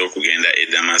ebbaluwa ez'okugenda e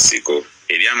Damasiko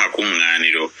eri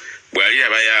amakuŋŋaaniro bw'ali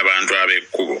abayo abantu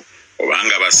ab'ekkubo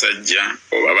obanga basajja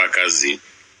oba bakazi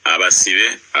abasibe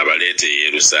abaleete e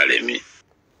Yerusaalemi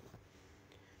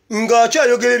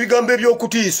ng'akyayogera ebigambo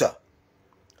eby'okutiisa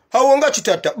awo nga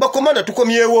kitatta bakomanda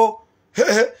tukomyewo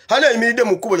hali ayimiridde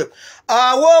mu kkubo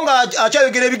awo nga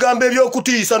akyayogera ebigambo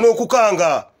eby'okutiisa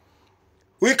n'okukanga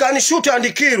we can shoot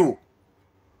and kill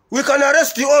we can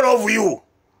arrest all of you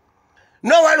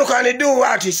no one can do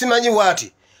what simanyi what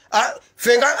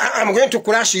I'm going to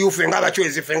crush you fenga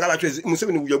abachwezi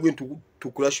Museveni we are going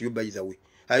to crush you by the way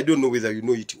I don't know whether you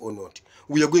know it or not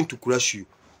we are going to crush you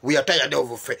we are tired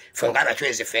of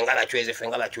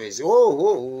fenga abachwezi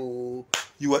oh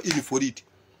you are in for it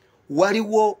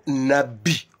waliwo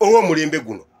nabbi owo mulembe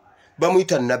guno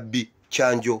bamuyita nabbi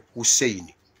Kyanjo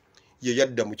Hussein ye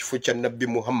yadda mu kifo kya nabbi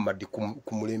Muhammad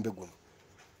ku mulembe guno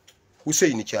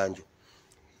Hussein Kyanjo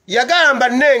yagamba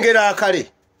nnengera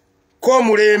akale ko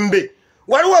mulembe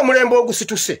waliwo omulembe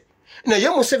ogusituse naye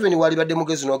Museveni wali badde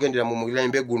mugezi n'ogendera mu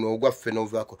mulembe guno ogwaffe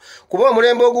n'ovaako kuba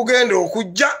omulembe ogugenda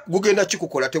okujja gugenda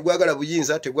kikukola tegwagala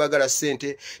buyinza tegwagala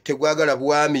ssente tegwagala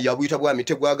bwami yabuyita bwami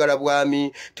tegwagala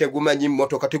bwami tegumanyi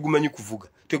motoka tegumanyi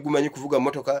kuvuga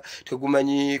motoka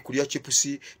tegumanyi kulya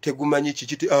chipusi tegumanyi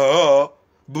kikiti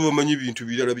bo manyi bintu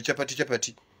birala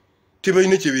bichapati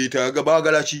tebayine kye beetaaga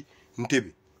baagala ki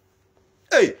ntebe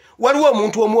waliwo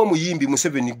omuntu omu omuyimbi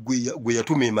Museveni gwe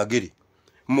yatuma emagere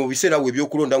mu biseera we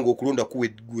byokulonda ng'okulonda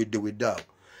kuwedde awo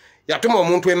yatuma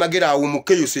omuntu emagera awo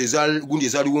mukeyo seza gundi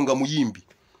ezaliwo nga muyimbi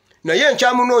naye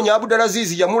nkyamunoonya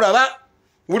Abdulaziz yamulaba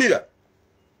wulira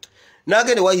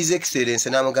nagende wa his excellence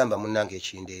n'amugamba munnange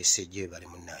ekindeese gye bali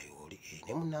munnayo oli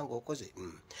ne munnange okoze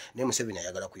ne Museveni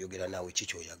ayagala kuyogera naawe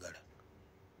kiki oyagala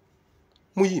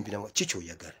muyimbi nawe kiki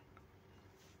oyagala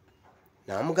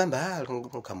n'amugamba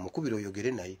kamukubira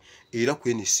oyogere naye era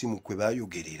kwene simu kwe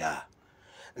bayogerera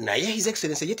naye his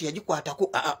excellence yeti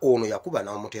yagikwatako ono yakuba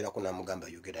n'amuteerako n'amugamba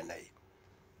yogera naye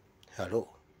halo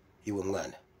iwe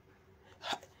mwana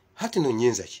hati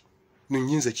nonyenza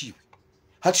ki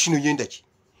hati kino yenda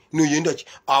ki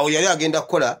awo yali agenda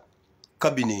kukola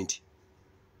cabinet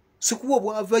sikuwa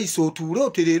bwavaisi otuule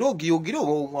oterera ogiyogire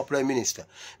omwa prime minister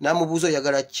n'amubuuza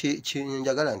oyagala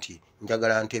njagala nti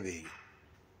njagala ntebe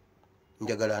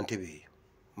eyo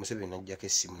Museveni n'ajjako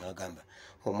essimu n'agamba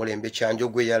omulembe kyanjo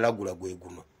gwe yalagula gwe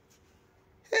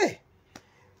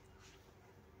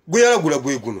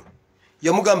guno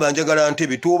yamugamba njagala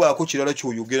ntebe tobaako kirala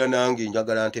kyoyogera nange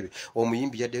njagala ntebe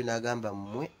omuyimbi yaddeyo n'agamba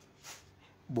mmwe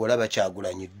bw'olaba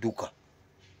Kyagulanyi dduka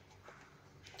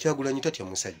Kyagulanyi tatya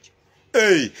musajja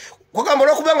kwagamba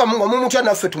olwokubanga mumutya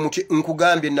naffe tumutye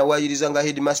nkugambye nawayiriza nga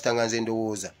headmaster nga nze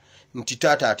ndowooza nti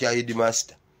taata atya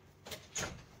headmaster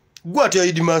gwe atya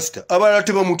headmaster abalala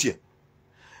tebamutya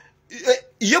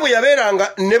ye bwe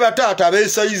yabeeranga ne bataata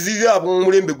abeesayizira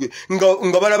ab'omulembe gwe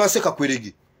nga balabaseka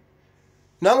kwerege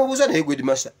n'amubuuza naye gwe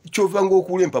headmaster kyovanga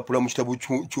okuula empapula mu kitabo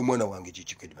ky'omwana wange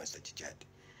kiki headmaster kikyate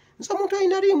nsa muntu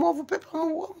alina liimu ovu pepa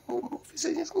mu ofisi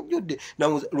ejjudde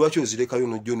lwaki ozirekayo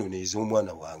nojjononeeza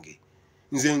omwana wange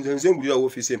nze ngulira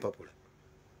ofisi empapula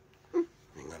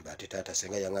ngamba ate taata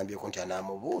senga yaŋambyeko nti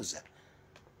anaamubuuza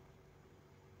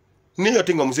naye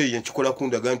ate nga muzeeyi yenkikola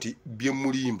kundaga nti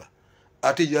byemulimba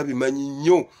ate yabimanyi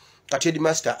nnyo kati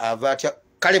headmaster ava atya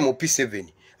kale mu P7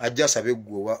 ajja asabe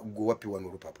gwe wapiwa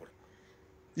n'olupapula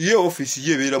ye ofisi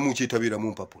ye ebeeramu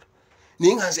kyetabeeramu mpapula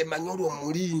naye nga nze manyi olwo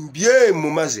mulimbye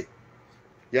mumaze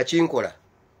yakinkola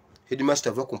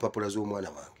headmaster ava ku mpapula z'omwana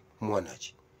wange mwana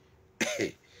ki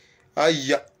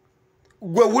aya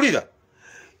gwe wulira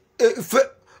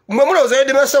mwe mulowooza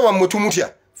headmaster wammwe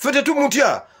tumutya ffe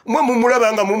tetumutya mwe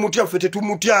mumulaba nga mumutya ffe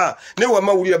tetumutya naye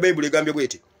wamawulira Bayibuli egambye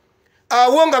bweti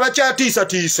awo nga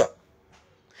bakyatiisatiisa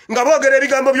nga boogera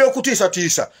ebigambo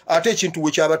by'okutiisatiisa ate ekintu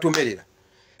we kyabatomerera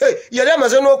yali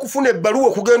amaze n'okufuna ebbaluwa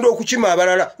okugenda okukima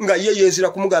abalala nga ye yeezira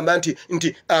kumugamba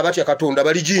nti abatya Katonda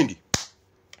bali gindi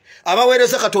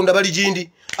abaweereza Katonda bali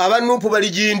gindi abanuupu bali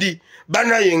gindi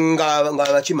banaye nga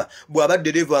abakima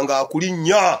bw'abadde dereva nga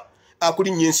akulinnya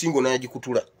ensingo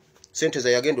n'agikutula sente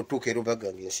za yagenda otuuka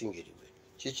erubaga ng'ensingo eriwe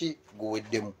kiki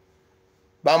guweddemu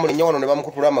bamulinnya wano ne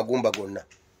bamukutula amagumba gonna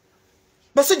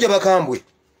basajja bakambwe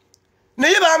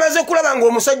naye bamaze kulaba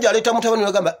ng'omusajja aleeta mutabani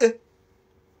bagamba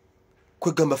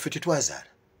kwegamba ffe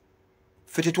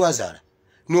tetwazaala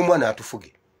n'omwana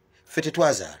atufuge ffe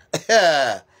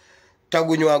tetwazaala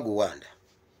tagunywa guwanda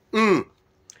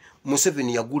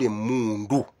Museveni yagula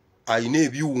emmundu alina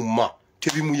ebyuma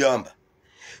tebimuyamba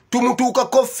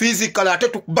tumutuukako physical ate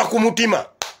tukuba ku mutima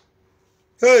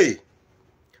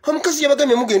omukazi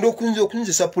yabagambye mugenda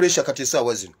okunzisa pressure kati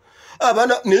essaawa zino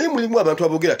abaana naye mulimu abantu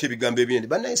aboogera ate ebigambo ebinene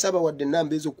bannaye saabawadde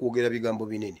ennamba ez'okwogera bigambo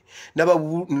binene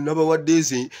nabawadde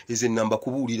ezo ennamba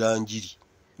kubuulira njiri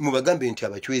mubagambe nti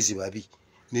abachwezi babi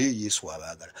naye Yesu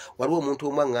abaagala waliwo omuntu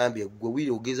omu aŋŋambye gwe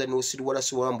wiri ogeza n'osiriwala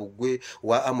siwambu gwe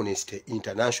wa Amnesty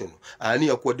International ani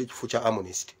yakuwadde ekifo kya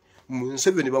Amnesty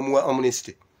Museveni bamuwa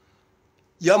Amnesty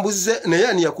yambuze naye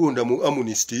ani yakulonda mu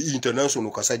Amnesty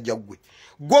International kasajja gwe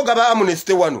gwogaba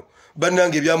Amnesty wano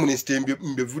bannange ebya Amnesty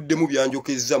mbevuddemu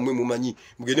byanjokezza mmwe mumanyi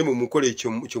mugende mu mukole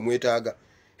ekyo mwetaaga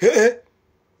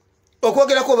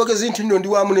okwogerako obagezi nti nno ndi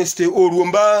wa Amnesty olwo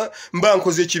mba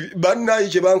nkoze kibi bannaye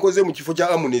kye bankoze mu kifo kya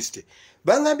Amnesty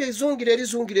bangambye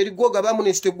ezungire erigwoga ba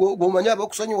Amnesty gwomanyi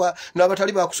abakusonyiwa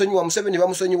n'abatali bakusonyiwa Museveni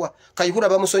bamusonyiwa Kayihura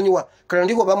bamusonyiwa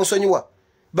Kalandiho bamusonyiwa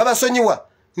babasonyiwa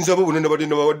nze abo bonna nabadde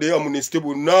nabawadde Amnesty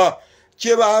bonna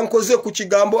kye bankoze ku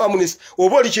kigambo Amnesty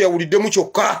oba oli kye yawuliddemu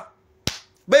kyokka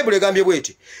Bayibuli egambye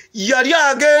bweti yali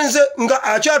agenze nga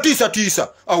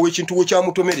akyatiisatiisa awo ekintu we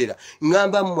kyamutomerera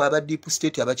ngamba mmwe aba deep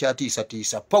state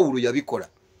abakyatiisatiisa Pawulo yabikola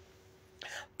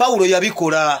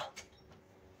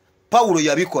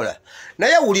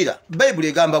naye wulira Bayibuli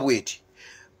egamba bweti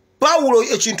Pawulo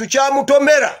ekintu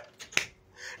kyamutomera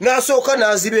n'asooka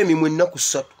n'aziba emimwa ennaku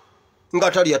 3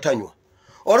 nga tali atanywa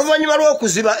oluvannyuma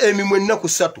lw'okuziba emimwa ennaku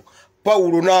 3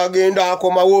 Pawulo n'agenda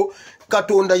akomawo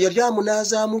Katonda yali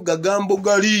amunaazaamu gagambo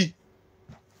gali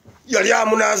yali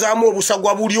amunaazaamu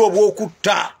obusagwa buli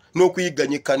obw'okutta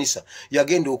n'okuyigganya ekkanisa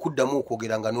yagenda okuddamu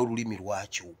okwogeranga n'olulimi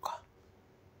lwakyuka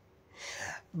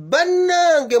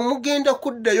bannange mugenda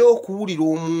kuddayo okuwulira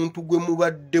omuntu gwe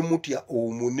mubadde mutya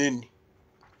omunene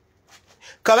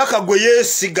kabaka gwe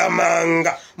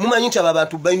yeesigamanga mumanyi nti abo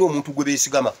abantu balina omuntu gwe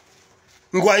beesigama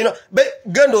ngwayina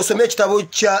genda osome ekitabo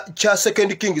kya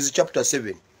 2 Kings chapter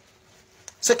 7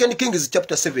 2 Kings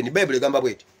chapter 7 Bible egamba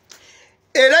bweti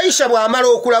Elisha bw'amala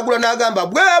okulagula n'agamba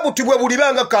bwe buti bwe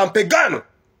bulibanga kampegano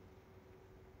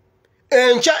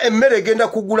encha emmere egenda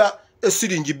kugula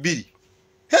esiringi 2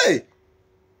 hey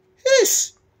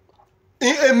yes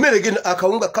emmere egenda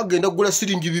akawunga kagenda kugula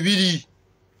siringi 2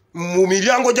 mu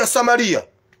miryango gya Samaria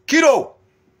kilo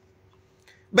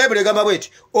Bible egamba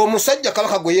bweti omusajja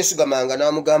kabaka gwe yeesigamanga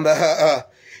n'amugamba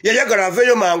yayagala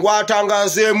aveyo mangu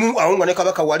atangazeemu awunga ne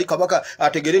kabaka wali kabaka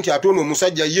ategere nti atono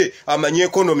omusajja ye amanye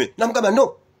economy namugamba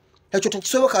no ekyo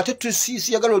tekisoboka ate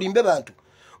tusisi yagala olimbe bantu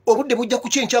obudde bujja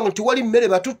kukinchangu nti wali mmere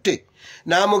batutte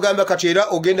n'amugamba kati era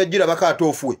ogenda gira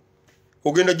bakatofwe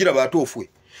ogenda gira batofwe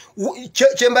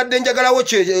kyembadde njagalawo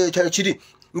kiri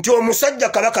nti omusajja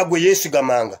kabaka gwe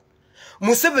yeesigamanga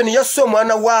Museveni yasso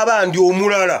omwana w'abandi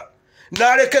omulala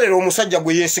n'alekerera omusajja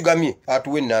gwe yeesigamye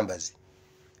atuwe ennambazi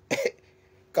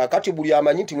kakati buli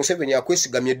amanyi nti Museveni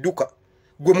akwesigamye edduka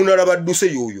gwe munala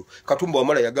badduse yoyo Katumba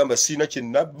Wamala yagamba sina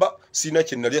kyennabba sina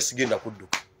kyennalya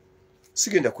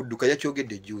sigenda kudduka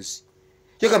yakyogedde juzi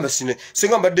yagamba sina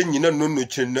singa mbadde nnyina nonno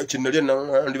kyennalya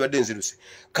nandibadde nziruse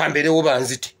kamberewo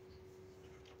banziti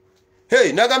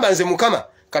hey nagamba nze mukama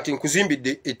kati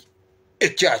nkuzimbidde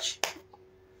ekyaki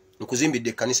nkuzimbidde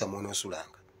ekkanisa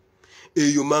mw'onoosulanga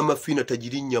eyo mama fina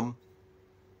tagirinyamu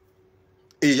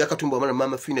ya Katumba Wamala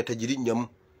mama fina tagirinyamu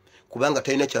kubanga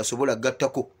talina kyasobola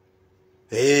gattako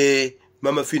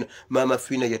mama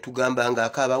fina yatugamba nga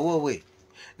akaaba wowe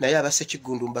naye abase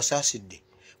kigundu mbasaasidde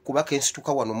kuba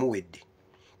kensituka wano muwedde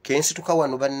kensituka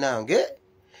wano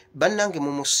bannange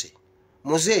mumusse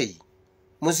muzeeyi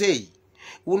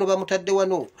uno bamutadde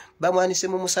wano bamwanise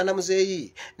mu musana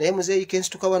muzeeyi naye muzeeyi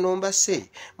kensituka wano mbasse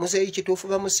muzeeyi kituufu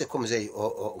bamusse ko muzeeyi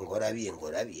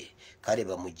ngorabye kale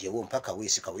bamugjewo mpaka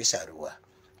kawesi aruwa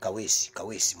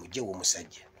kawesi mugjewo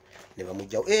musajja ne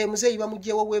bamugjawo muzeeyi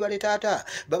bamugjewo webale taata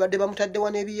babadde bamutadde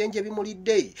wano ebiyenje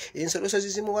bimulidde ensoloso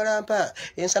zizimuwalampa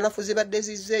ensanafu zibadde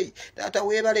zizze taata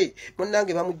webale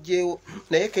munnange bamugjewo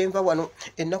naye kenva wano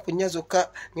ennaku nnya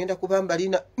zokka ngenda kubamba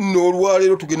lina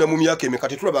n'olwaleero tugenda mu myaka emeka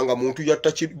tetulabanga muntu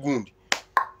yatta kigundi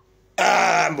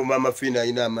mbu mama fina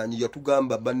ayina amaanyi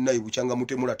yatugamba bannaye bukyanga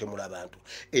mutemula abantu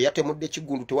eyatemudde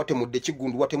kigundu tewatemudde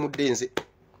kigundu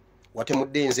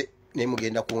watemudde nze naye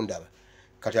mugenda kundaba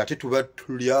kati ate tuba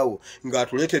tulyawo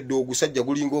ng'atuleetedde ogusajja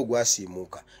gulinga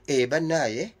ogwasiimuuka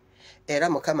bannaye era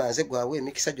mukama nze gwawe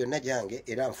emikisa gyonna gyange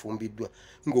era nfumbiddwa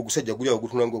ng'ogusajja gulyawo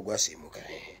gutuna ng'ogwasiimuuka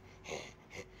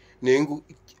naye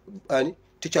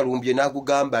tikyalumbye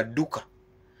n'agugamba dduka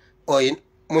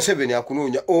Museveni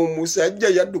akunoonya omusajja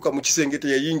yadduka mu kisenge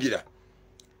teyayingira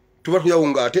tuba tulyawo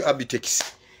ng'ate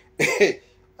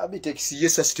abitex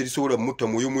yesasi terisobola mutta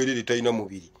mwoyo mwerere talina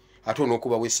mubiri ate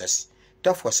onookubawo esasi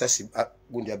tafwa sasi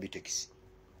gundi abitex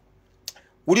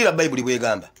wulira Bayibuli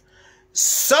bwegamba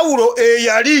Sawulo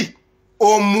eyali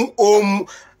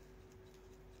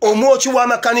omwoki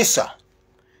w'amakanisa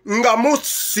nga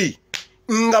musi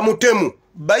nga mutemu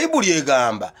Bayibuli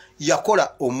egamba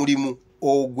yakola omulimu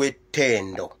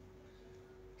ogw'ettendo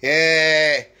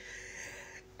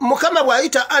Mukama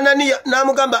bw'ayita Ananiya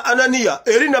n'amugamba Ananiya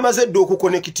eri namaze dde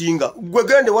okukonekitinga gwe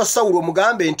gende wa Sawulo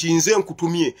mugambe nti nze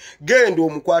nkutumye genda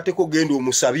omukwateko genda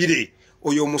omusabire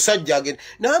oyo omusajja agenda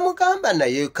n'amugamba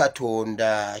naye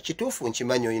Katonda kituufu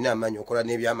nkimanyi olina amanyi okola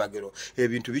n'ebyamagero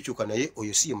ebintu bikyuka naye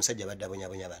oyo si ye musajja abadde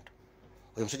abonyabonya abantu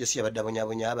oyo musajja si abadde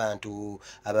abonyabonya abantu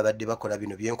ababadde bakola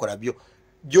bino byenkola byo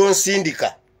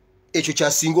gyonsindika ekyo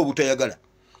kyasinga obutayagala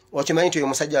okimanyi nti oyo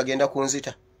musajja agenda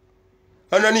kunzita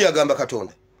Ananiya agamba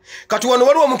Katonda kati wano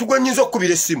waliwo omuntu gwe nnyinza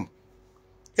okukubira essimu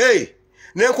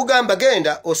nenkugamba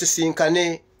genda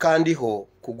osisinkane kandiho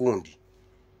ku gundi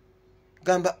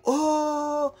gamba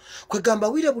kwegamba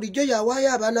wire bulijjo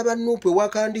yawaayo abaana ba Nuupu ewa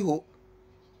kandiho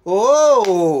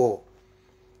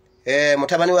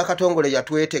mutabani wa Katongole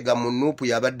yatwetega mu Nuupu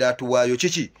yabadde atuwaayo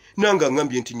kiki nanga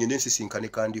ngambye nti nyine nsisinkane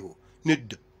kandiho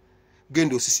nedda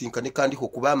genda osisinkane kandiho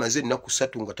kuba amaze ennaku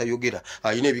 3 nga tayogera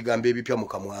ayina ebigambo ebipya mu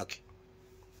kamwa ke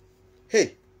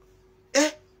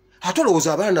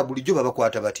atolowooza abaana bulijjo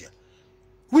babakwata batya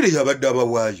wire yabadde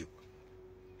abawaayo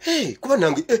kuba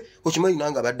nange okimanyi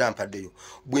nange abadde ampaddeyo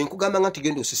bwe nkugamba nga nti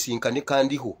genda osisinkane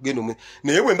kandiho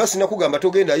naye bwe mba sinakugamba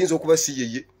togenda ayinza okuba si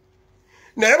yeye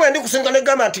naye bwe ndi kusinkana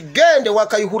egamba nti gende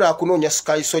wakayihura akunoonya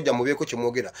Sky Soldier mubeeko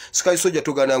kyemwogera Sky Soldier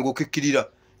togananga okikkirira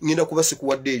ngenda kuba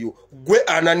sikuwadde eyo gwe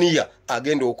Ananiya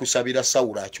agenda okusabira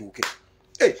Sawulo akyuke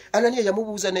Anania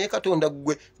yamubuuza naye Katonda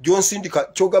gwe gyonsindika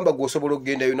kyogamba gwosobola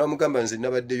okgendayo n'amugamba nze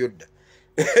nabaddeyo dda.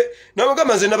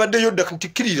 N'amugamba nze nabaddeyo dda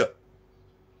ntikkirira.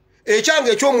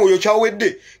 Ekyange eky'omwoyo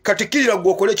kyawedde kati kkirira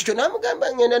gw'okole ekityo.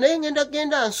 N'amugamba ngenda naye ngenda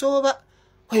genda nsooba.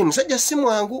 Oyo musajja si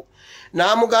mwangu.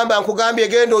 N'amugamba nkugambye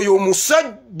genda oyo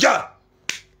omusajja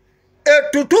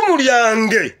ettutumu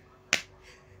lyange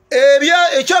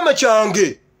ekyama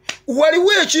kyange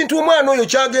waliwo ekintu omwana oyo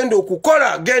kyagenda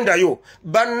okukola gendayo.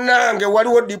 Bannange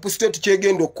waliwo deep state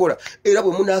kyegenda okukola era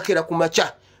bwe munaakeera ku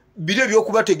makya bire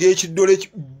by'okubategeka ekiddole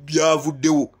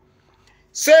byavuddewo.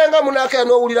 Senga munaakeera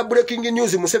n'owulira breaking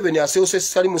news Museveni aseose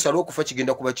sali musala okufa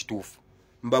kigenda kuba kituufu.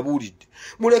 Mbabuulidde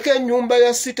muleke ennyumba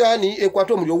ya sitaani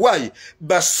ekwata omuliro. Waayi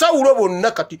basawulo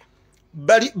bonna kati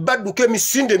badduka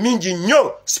emisinde mingi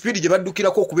nnyo sipiidi gye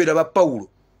baddukirako okubeera ba Pawulo.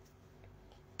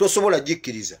 Tosobola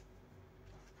gikkiriza.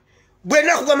 Bwe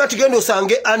nakugamba nti genda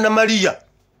osange Anna Maria.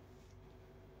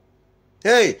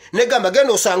 Negamba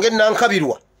genda osange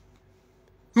Nankabirwa.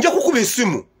 Nja kukuba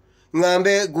essimu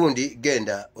ngambe gundi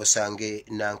genda osange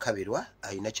Nankabirwa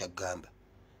ayina kyagamba.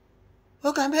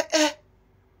 Ogambe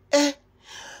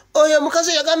oyo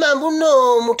mukazi yagamba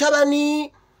mbuno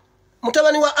mutabani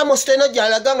wa Amos tena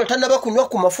gyalaganga tanaba kunywa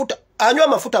ku mafuta. Anywa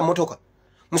mafuta motoka.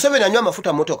 Museveni anywa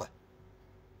mafuta motoka.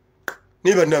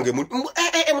 Niba nange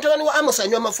mutabani wa Amos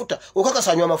anywa mafuta.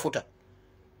 Okakasa anywa mafuta.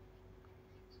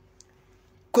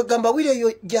 Kwe gamba wile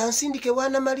yo jansindike wa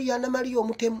Anna Maria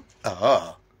omutemu.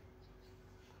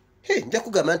 Nja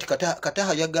kugamba nti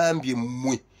kataha yagambye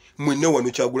mwenna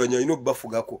wano Kyagulanyi alina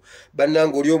obbafugako.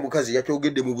 Bannange oli omukazi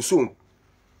yakyogedde mu busungu.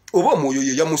 Oba omwoyo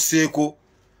ye yamuseeko.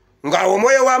 Nga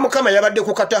omwoyo wa Mukama yabadde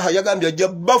ku Kataha yagambye ajja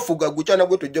bafuga gukyana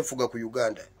gwe tojja fuga ku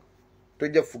Uganda.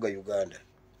 Tojja fuga Uganda.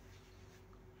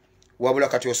 Wabula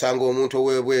kati osanga omuntu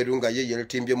owebweru nga ye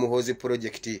yalitimbye Muhoozi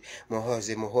project.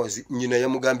 Muhoozi nyina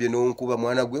yamugambye n'onkuba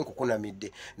mwana gwe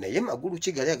nkukunamidde. Naye magulu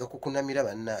kigali agakukunamira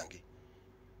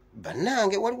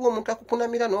bannange waliwo omuntu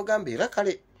akukunamira n'ogamba era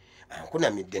kale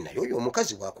ankunamidde naye oyo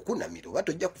omukazi wakukunamira oba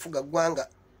tojja kufuga ggwanga.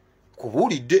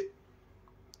 Kubuulidde.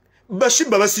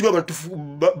 Bashimba basiba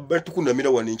batukunamira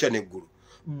wano enkya n'eggulu.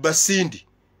 Basindi.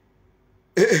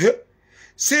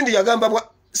 Sindi yagamba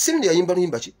Sindi yayimba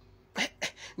luyimba ki?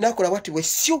 Nakola wati we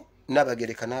syo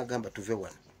nabagereka n'agamba tuve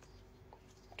wano.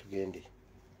 Tugende.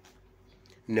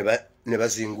 Ne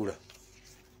bazingula.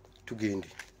 Tugende.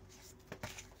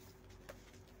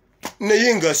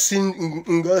 Naye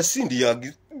nga Sindi ya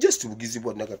just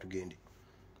bugizibwa naka tugende.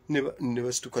 Ne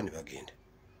basituka ne bagenda.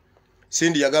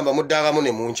 Sindi yagamba muddagamu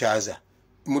ne munkyaza.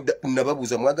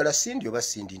 Nababuuza mwagala Sindi oba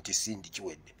Sindi nti Sindi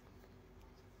kiwedde.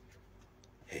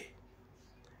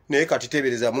 Naye kati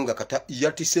tebereza munga kata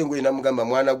yatisengo ina mugamba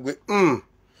mwana gwe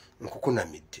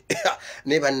nkukunamidde.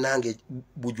 Ne bannange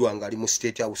bujwanga ali mu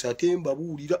state house ate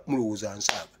mbabuulira mulowooza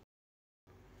nsaaga.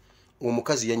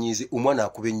 Omukazi yanyize omwana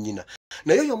akuba nnyina.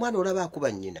 Naye oyo omwana olaba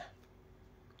akuba nnyina.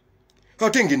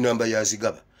 Ate ng'ennamba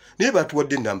yazigaba. Naye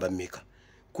batuwadde ennamba mmeka?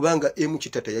 Kubanga emu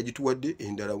kitata yagituwadde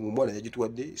endala omwana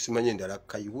yagituwadde simanye endala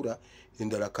Kayihura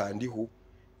endala Kandiho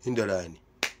endala ani.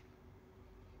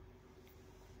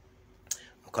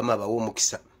 Mukama abawo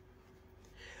omukisa.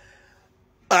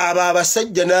 Aba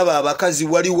abasajja n'aba abakazi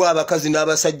waliwo abakazi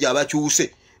n'abasajja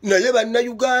abakyuse. Naye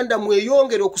bannayuganda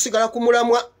mweyongere okusigala ku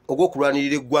mulamwa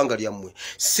ogw'okulwanirira eggwanga lyammwe.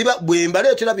 Siba bwe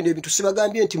mbaleetera bino ebintu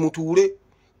sibagambye nti mutuule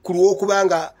ku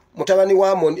lw'okubanga mutabani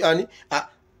wa Amoni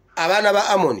abaana ba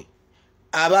Amoni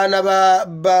abaana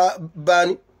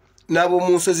bani nabo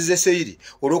mu nsozi z'Eseyiri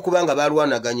olw'okubanga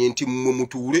balwanaganye nti mmwe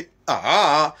mutuule.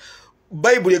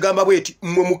 Bayibuli egamba bweti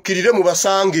mmwe mukkirire mu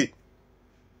basange.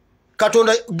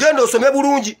 Katonda genda osome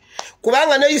bulungi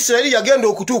kubanga ne Isirayiri yagenda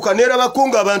okutuuka neerabako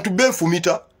nga abantu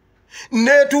beefumita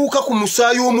neetuuka ku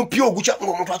musaayi omupya ogukya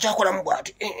ng'omuntu akyakolamu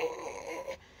bw'ati.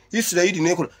 Isirayiri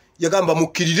neekola yagamba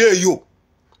mukkirire eyo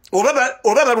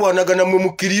oba balwanagana mmwe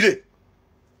mukkirire.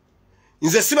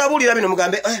 Nze sibabuulira bino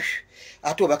mugambe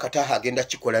ate oba Kataha agenda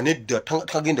kikola. Nedda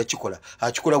tagenda kikola.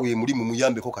 Akikola we muli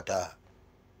mumuyambeko Kataha.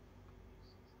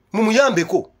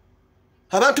 Mumuyambeko.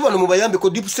 Abantu bano mubayambeko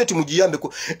deep state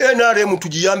mugiyambeko. NRM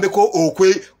tugiyambeko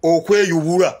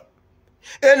okweyubula.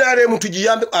 NRM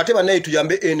tugiyambeko ate banaye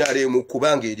tuyambe NRM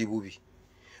kubanga eri bubi.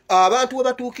 Abantu we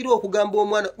batuukira okugamba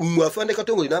omwana mwafande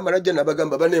Katongole n'amalajja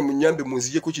n'abagamba bane munyambe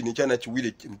munzijeko kino ekyana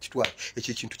kiwire kitwala.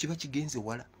 Ekyo ekintu kiba kigenze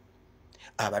wala.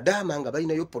 Abadama nga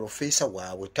balinayo profesa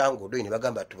waabwe Tangodo ne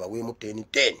bagamba tubaweemu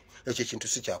 10. Ekyo ekintu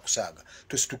si kyakusaaga.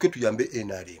 Tusituke tuyambe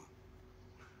NRM.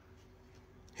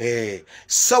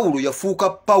 Saulo yafuuka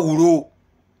Pawulo.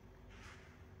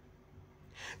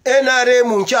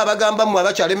 NRM ncha abagamba mu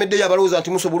abakyalemeddeyo abalowooza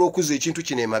nti musobola okuzza ekintu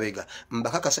kino emabega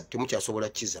mbakakasa temukyasobola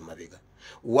kiza mabega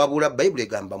wabula Bayibuli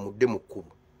egamba mudde mu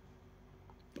kkubo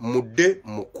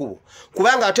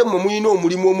kubanga ate mmwe mulina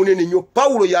omulimu omunene nnyo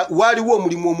Pawulo waaliwo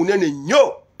omulimu omunene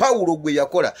nnyo Pawulo gwe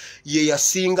yakola ye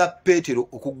yasinga Peetero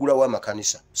okuggulawo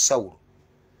amakanisa Sawulo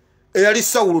eyali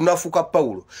Sawulo n'afuuka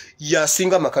Pawulo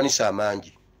yasinga amakanisa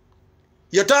amangi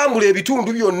yatambula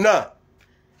ebitundu byonna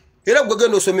era gwe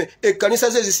genda osome ekkanisa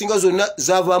ze ezisinga zonna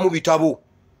zavaamu bitabo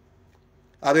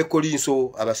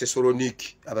abekolinso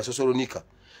abasesalonika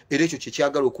era ekyo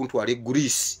kyekyagala okuntwala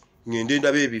Greece ngende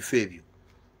ndaba ebifo ebyo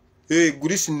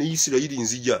Greece ne Isirayiri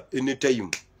nzija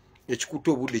anytime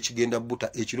ekikuta obudde kigenda buta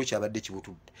ekiro kyabadde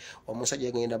kibutudde omusajja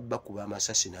agenda bakuba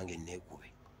amasasi nange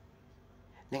neekube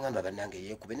nengamba bannange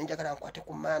yeekube nenjagala nkwate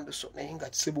ku manduso naye nga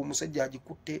kisebo omusajja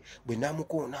agikutte bwe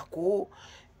namukoonako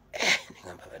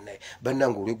nengamba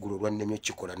bannange olweggulo lwannemye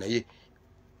kikola naye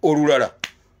olulala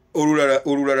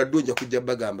ddonja kujja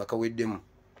bagamba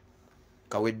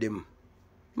kaweddemu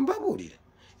mbabuulira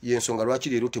yensonga lwaki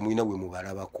leero temulina bwe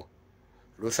mubalabako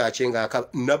Losache nga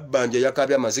nabbanja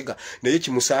yakabya maziga naye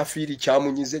kimusafiri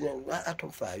kyamunyize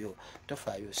atofaayo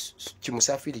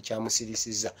kimusafiri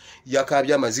kyamusirisiza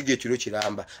yakabya maziga ekiro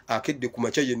kiramba akedde ku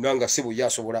macha yennanga sebo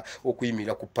yasobola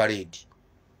okuyimira ku parade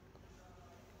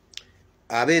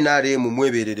abenare mu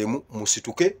mwebereremu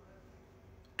musituke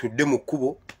tudde mu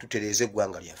kubo tutereze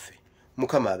gwanga lyaffe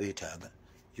mukama abetaaga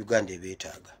Uganda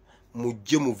ebetaaga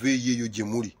mujje muveeyo gye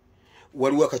muli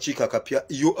waliwo akakiiko akapya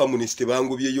yo Amnesty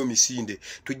bangobyeyo misinde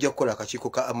tujja kukola akakiiko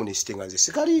ka Amnesty nga nze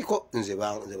sikaliiko nze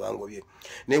bangobye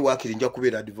naye waakiri nja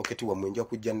kubeera advocate wamwe nja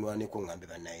kujja nnwaneko ngambe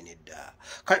bannaye nedda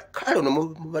kale no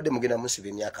mubadde mugenda musiba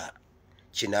emyaka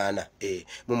 8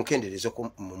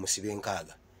 mumukenderezo mu musibe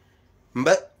nkaaga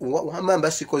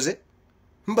mba sikoze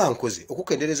mba nkoze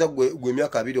okukendereza gwe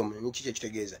emyaka 2 kiki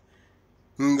ekitegeeza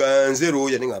nga nze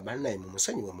roya ninga bannaye mu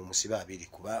musanyi wa mu musibe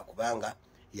 2 kubanga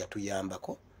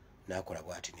yatuyambako nakola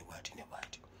bwati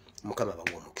mukama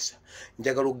bawo omukisa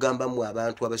njagala okugamba mu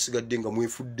abantu abasigadde nga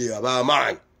mwefudde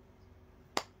ab'amaanyi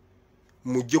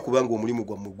mujje kubanga omulimu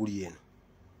gwa muguli eno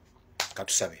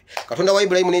katusabe Katonda wa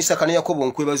Ibrahimu ne Isaka ne Yakobo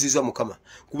nkwebaziza mukama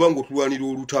kubanga otulwanira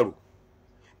olutalo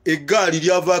eggaali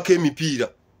lyavaako emipiira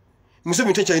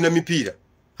musemi tekyalina mipiira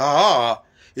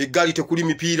eggaali tekuli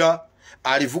mipiira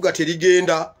alivuga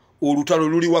terigenda olutalo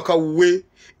luli wakawuwe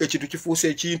ekintu kifuuse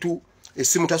ekintu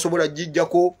esimu tasobola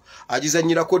jijjako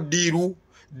agizanyirako diru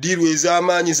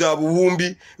ez'amaanyi za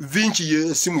buwumbi vinci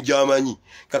esimu jamanyi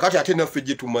kakati ate naffe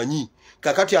gye tumanyi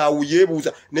kakati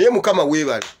awuyebuuza naye mukama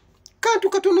weebale kantu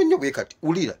katono nnyo bwe kati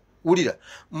ulira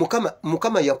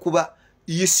mukama yakuba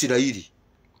Isirayiri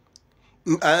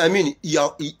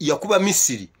yakuba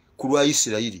Misiri ku lwa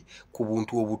Isirayiri ku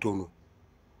buntu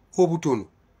obutono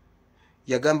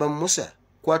yagamba Musa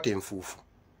kwata enfuufu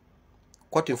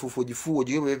ogifuuwo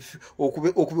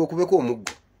okubeko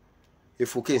omuggo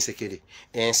efuuke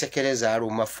ensekere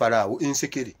zaaluma Faraawo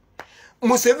ensekere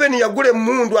Museveni yagula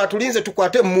emmundu atulinze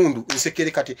tukwate emmundu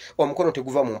ensekere kati omukono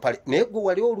teguva mu mpale naye gwe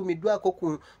wali olumiddwako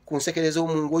ku nsekere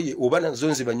z'omungoye oba nazo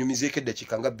nzibanyumizeeko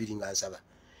eddakiika nga 2 nga nsaba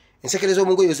ensekere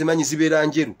z'omungoye zimanyi zibeera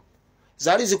njeru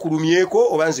zaali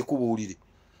zikulumyeko oba nzikubuulire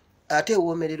ate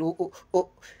woomerera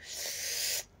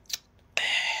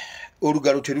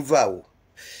olugalo teruvaawo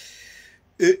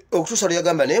okutuusa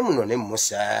yagamba naye muno ne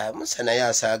Musa naye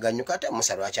asaaga nnyo kati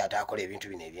Musa lwaki ataakola ebintu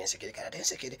bino ebyensekere kati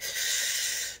ensekere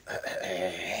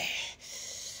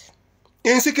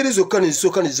ensekere zokka ne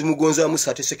zisooka ne zimugonza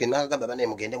Musa ate sekere n'agamba banaye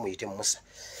mugende muyite Musa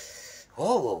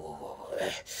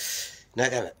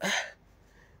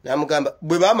n'amugamba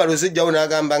bwe baamala ozijjawo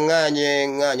n'agamba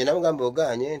ŋŋaanye n'amugamba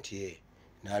ogaanye nti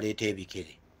n'aleeta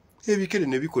ebikere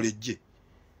ne bikola ejje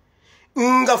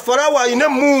nga Faraawo ayina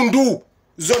emmundu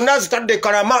zonna zitadde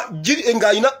kalama nga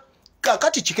ayina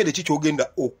kakati kikere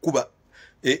kikyogenda okuba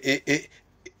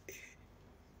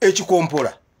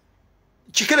ekikompola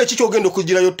kikere kikyogenda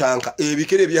okugirayo tanka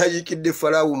ebikere byayiikidde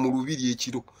Faraawo mu lubiri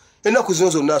ekiro ennaku zino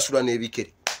zonna asula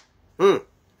n'ebikere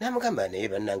n'amugamba naye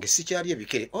bannange sikyali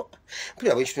ebikere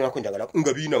mpulira bwekitunako njagala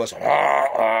nga birina basa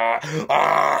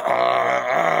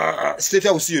State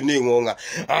House yonna eŋŋonga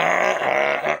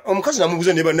omukazi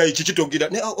namubuuza ne bannaye kikitogira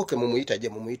mumuyita gye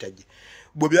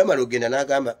bwe byamala ogenda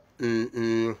n'agamba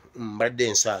mbadde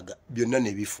ensaaga byonna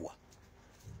ne bifuwa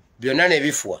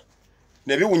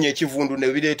ne biwunya ekivundu ne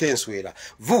bireeta enswera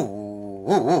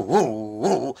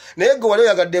naye gwe wali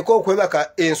oyagaddeko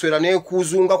okwebaka enswera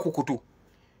n'ekuuzunga ku kutu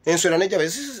enswera nejaba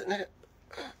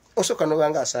osooka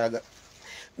nobanga asaaga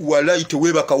walayi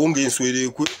teweebakawo ng'enswera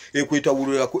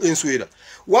ekwetawulirako enswera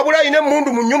wabula ayina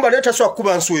emmundu mu nnyumba naye tasobola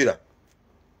kukuba nswera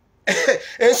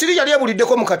ensiri yali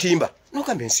ebuliddeko mu katimba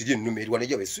nokambe ensiri ennume eri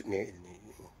waleja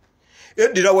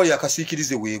eddira wali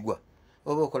akasiikirize weegwa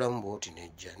oba okolamu bwoti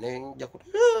nejja nenja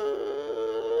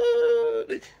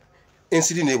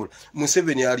ensiri nebula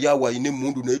Museveni ali awayina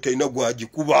emmundu naye talina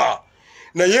gwagikuba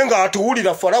naye nga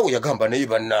atuwulira Farawo yagamba naye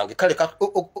bannange kale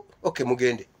okay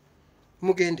mugende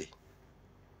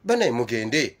banaye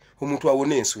mugende omuntu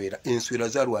awona enswera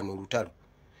zalwana olutalo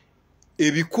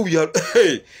ebikubya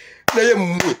naye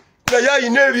mmwe naye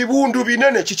ayina ebibundu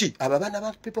binene kiki abo abaana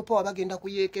ba people power bagenda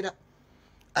kuyeekera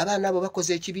abaana abo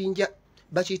bakoze ekibinja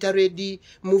bakiyita Red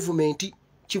Movement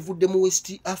kivudde mu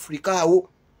West Africa awo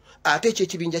ate ekyo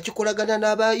ekibinja kikolagana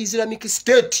n'aba Islamic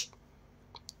State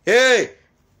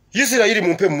Israeli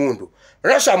mumpe mundu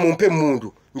Russia mumpe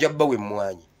mundu njabba we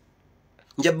mwanyi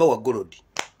njabba wa golodi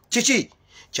kiki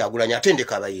Kyagulanya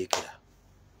atendeka abayeekera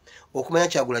okumanya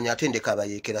Kyagulanya atendeka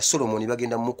abayeekera Solomon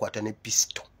bagenda mukwata ne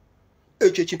pisto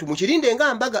ekyo kintu mukirinde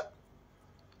nga mbaga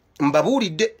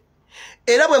mbabuulidde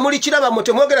era bwe muli kiraba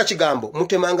mutemwogera kigambo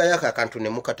mutemanga yaka akantu ne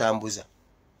mukatambuza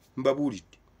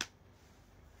mbabuulidde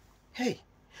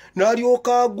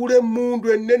n'alyoka agule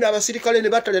mundu ennene abasirikale ne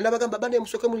batale n'abagamba bane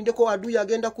musoke mulindeko aduyi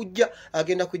agenda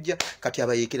kujja kati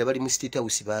abayeekera bali mu State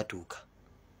House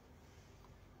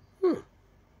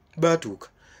baatuuka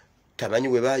tamanyi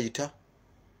we baayita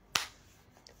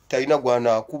talina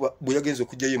gwana akuba bwe yagenze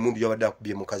okujjayo emundu yabadde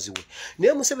akubye mukazi we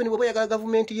naye Museveni bwe yagala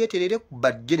gavumenti yeeterere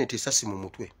badde ne tesasi mu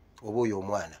mutwe oba oyo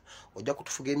omwana ojja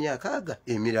kutufuga emyaka aga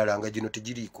emirala nga gino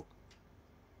tegiriiko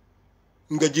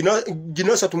nga gino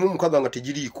 36 nga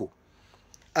tegiriiko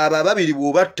abo ababiri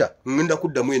bw'obatta ngenda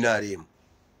kuddamu NRM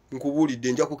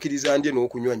nkubuulidde nja kukkiriza ndye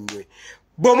n'okunywa nnywe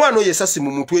bw'omwana oyo esasi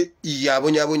mu mutwe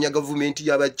yabonyabonya gavumenti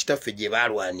y'abakitaffe gye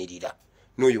baalwanirira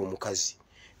n'oyo omukazi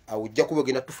awo ojja kuba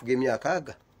ogenda tufuga emyaka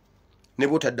aga ne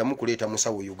bw'otaddamu kuleeta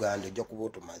musawo Uganda ojja kuba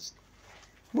otumaze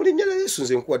mu linnya lya Yesu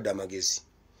nze nkuwadde amagezi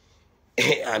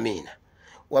amiina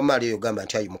wamala eyo gamba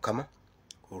nti ayi Mukama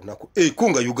olunaku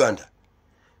kunga Uganda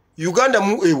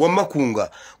wamma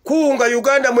kunga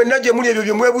Uganda mwenna gye muli ebyo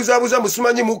bye mwebuzaabuza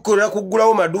musimanyi mukola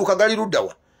kuggulawo maduuka gali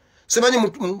luddawa simanyi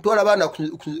mutwala baana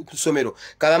ku ssomero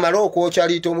kalamala okwokya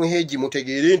liita omuheegi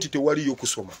mutegeere nti tewaliyo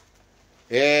kusoma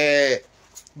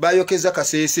bayokeza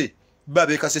Kasese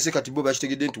babe Kasese kati bo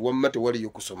bakitegedde nti wamma tewaliyo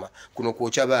kusoma kuno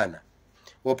kwokya baana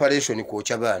operation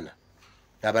kwokya baana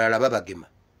abalala babagema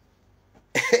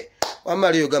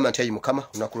wamala eyo gamba nti ayi Mukama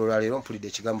onakulola leero mpulidde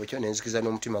ekigambo kyo nenzikiza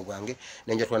n'omutima gwange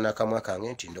nenjatula n'akamwa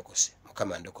kange nti ndokose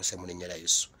Mukama ndokose mu linnya lya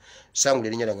Yesu sangula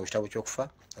erinnya lyange mu kitabo ky'okufa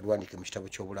alwandike mu kitabo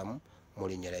ky'obulamu mu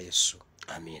linnya lya Yesu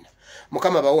amiina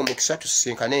Mukama bawo omukisa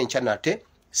tusisinkane enkya nate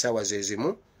sawa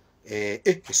zezimu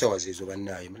sawa zezo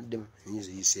bannaye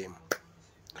nyizi yiseemu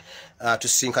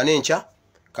tusisinkane enkya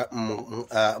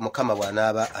Mukama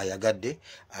bw'anaaba ayagadde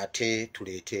ate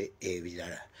tuleete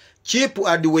ebirala Chief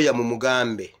Adweya mu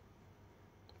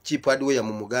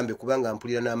mugambe kubanga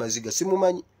mpulira n'amaziga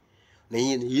simumanyi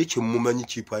naye yekyo mumanyi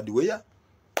Chief Adweya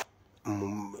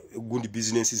gundi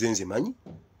business zenze manyi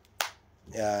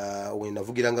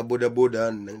wenavugiranga boda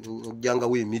ojjanga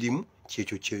we emirimu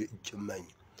kyekyo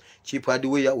kyemanyi Chief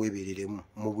Adweya webereremu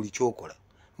mu buli kyokola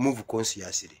move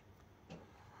consciously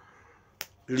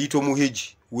Lito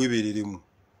Muheji webereremu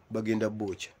bagenda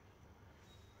bocha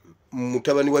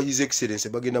mutabani wa His Excellency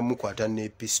bagenda mukwata ne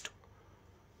pisto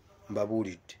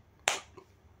mbabuulidde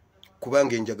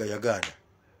kubanga enjaga yagaana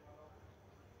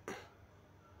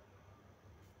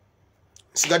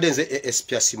sigadde nze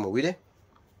ASP Simuwire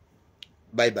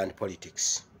Bible and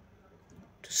Politics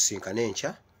tusinkane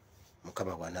enkya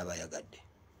Mukama bw'anaaba ayagadde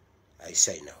I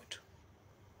sign out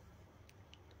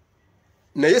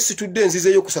naye situdde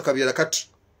nzizeeyo kusakabira kati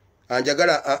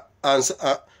anjagala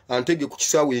antege ku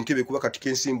kisaawe entebe kuba kati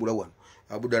kensimbula wano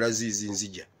Abudalazizi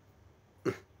nzija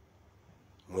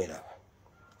mwera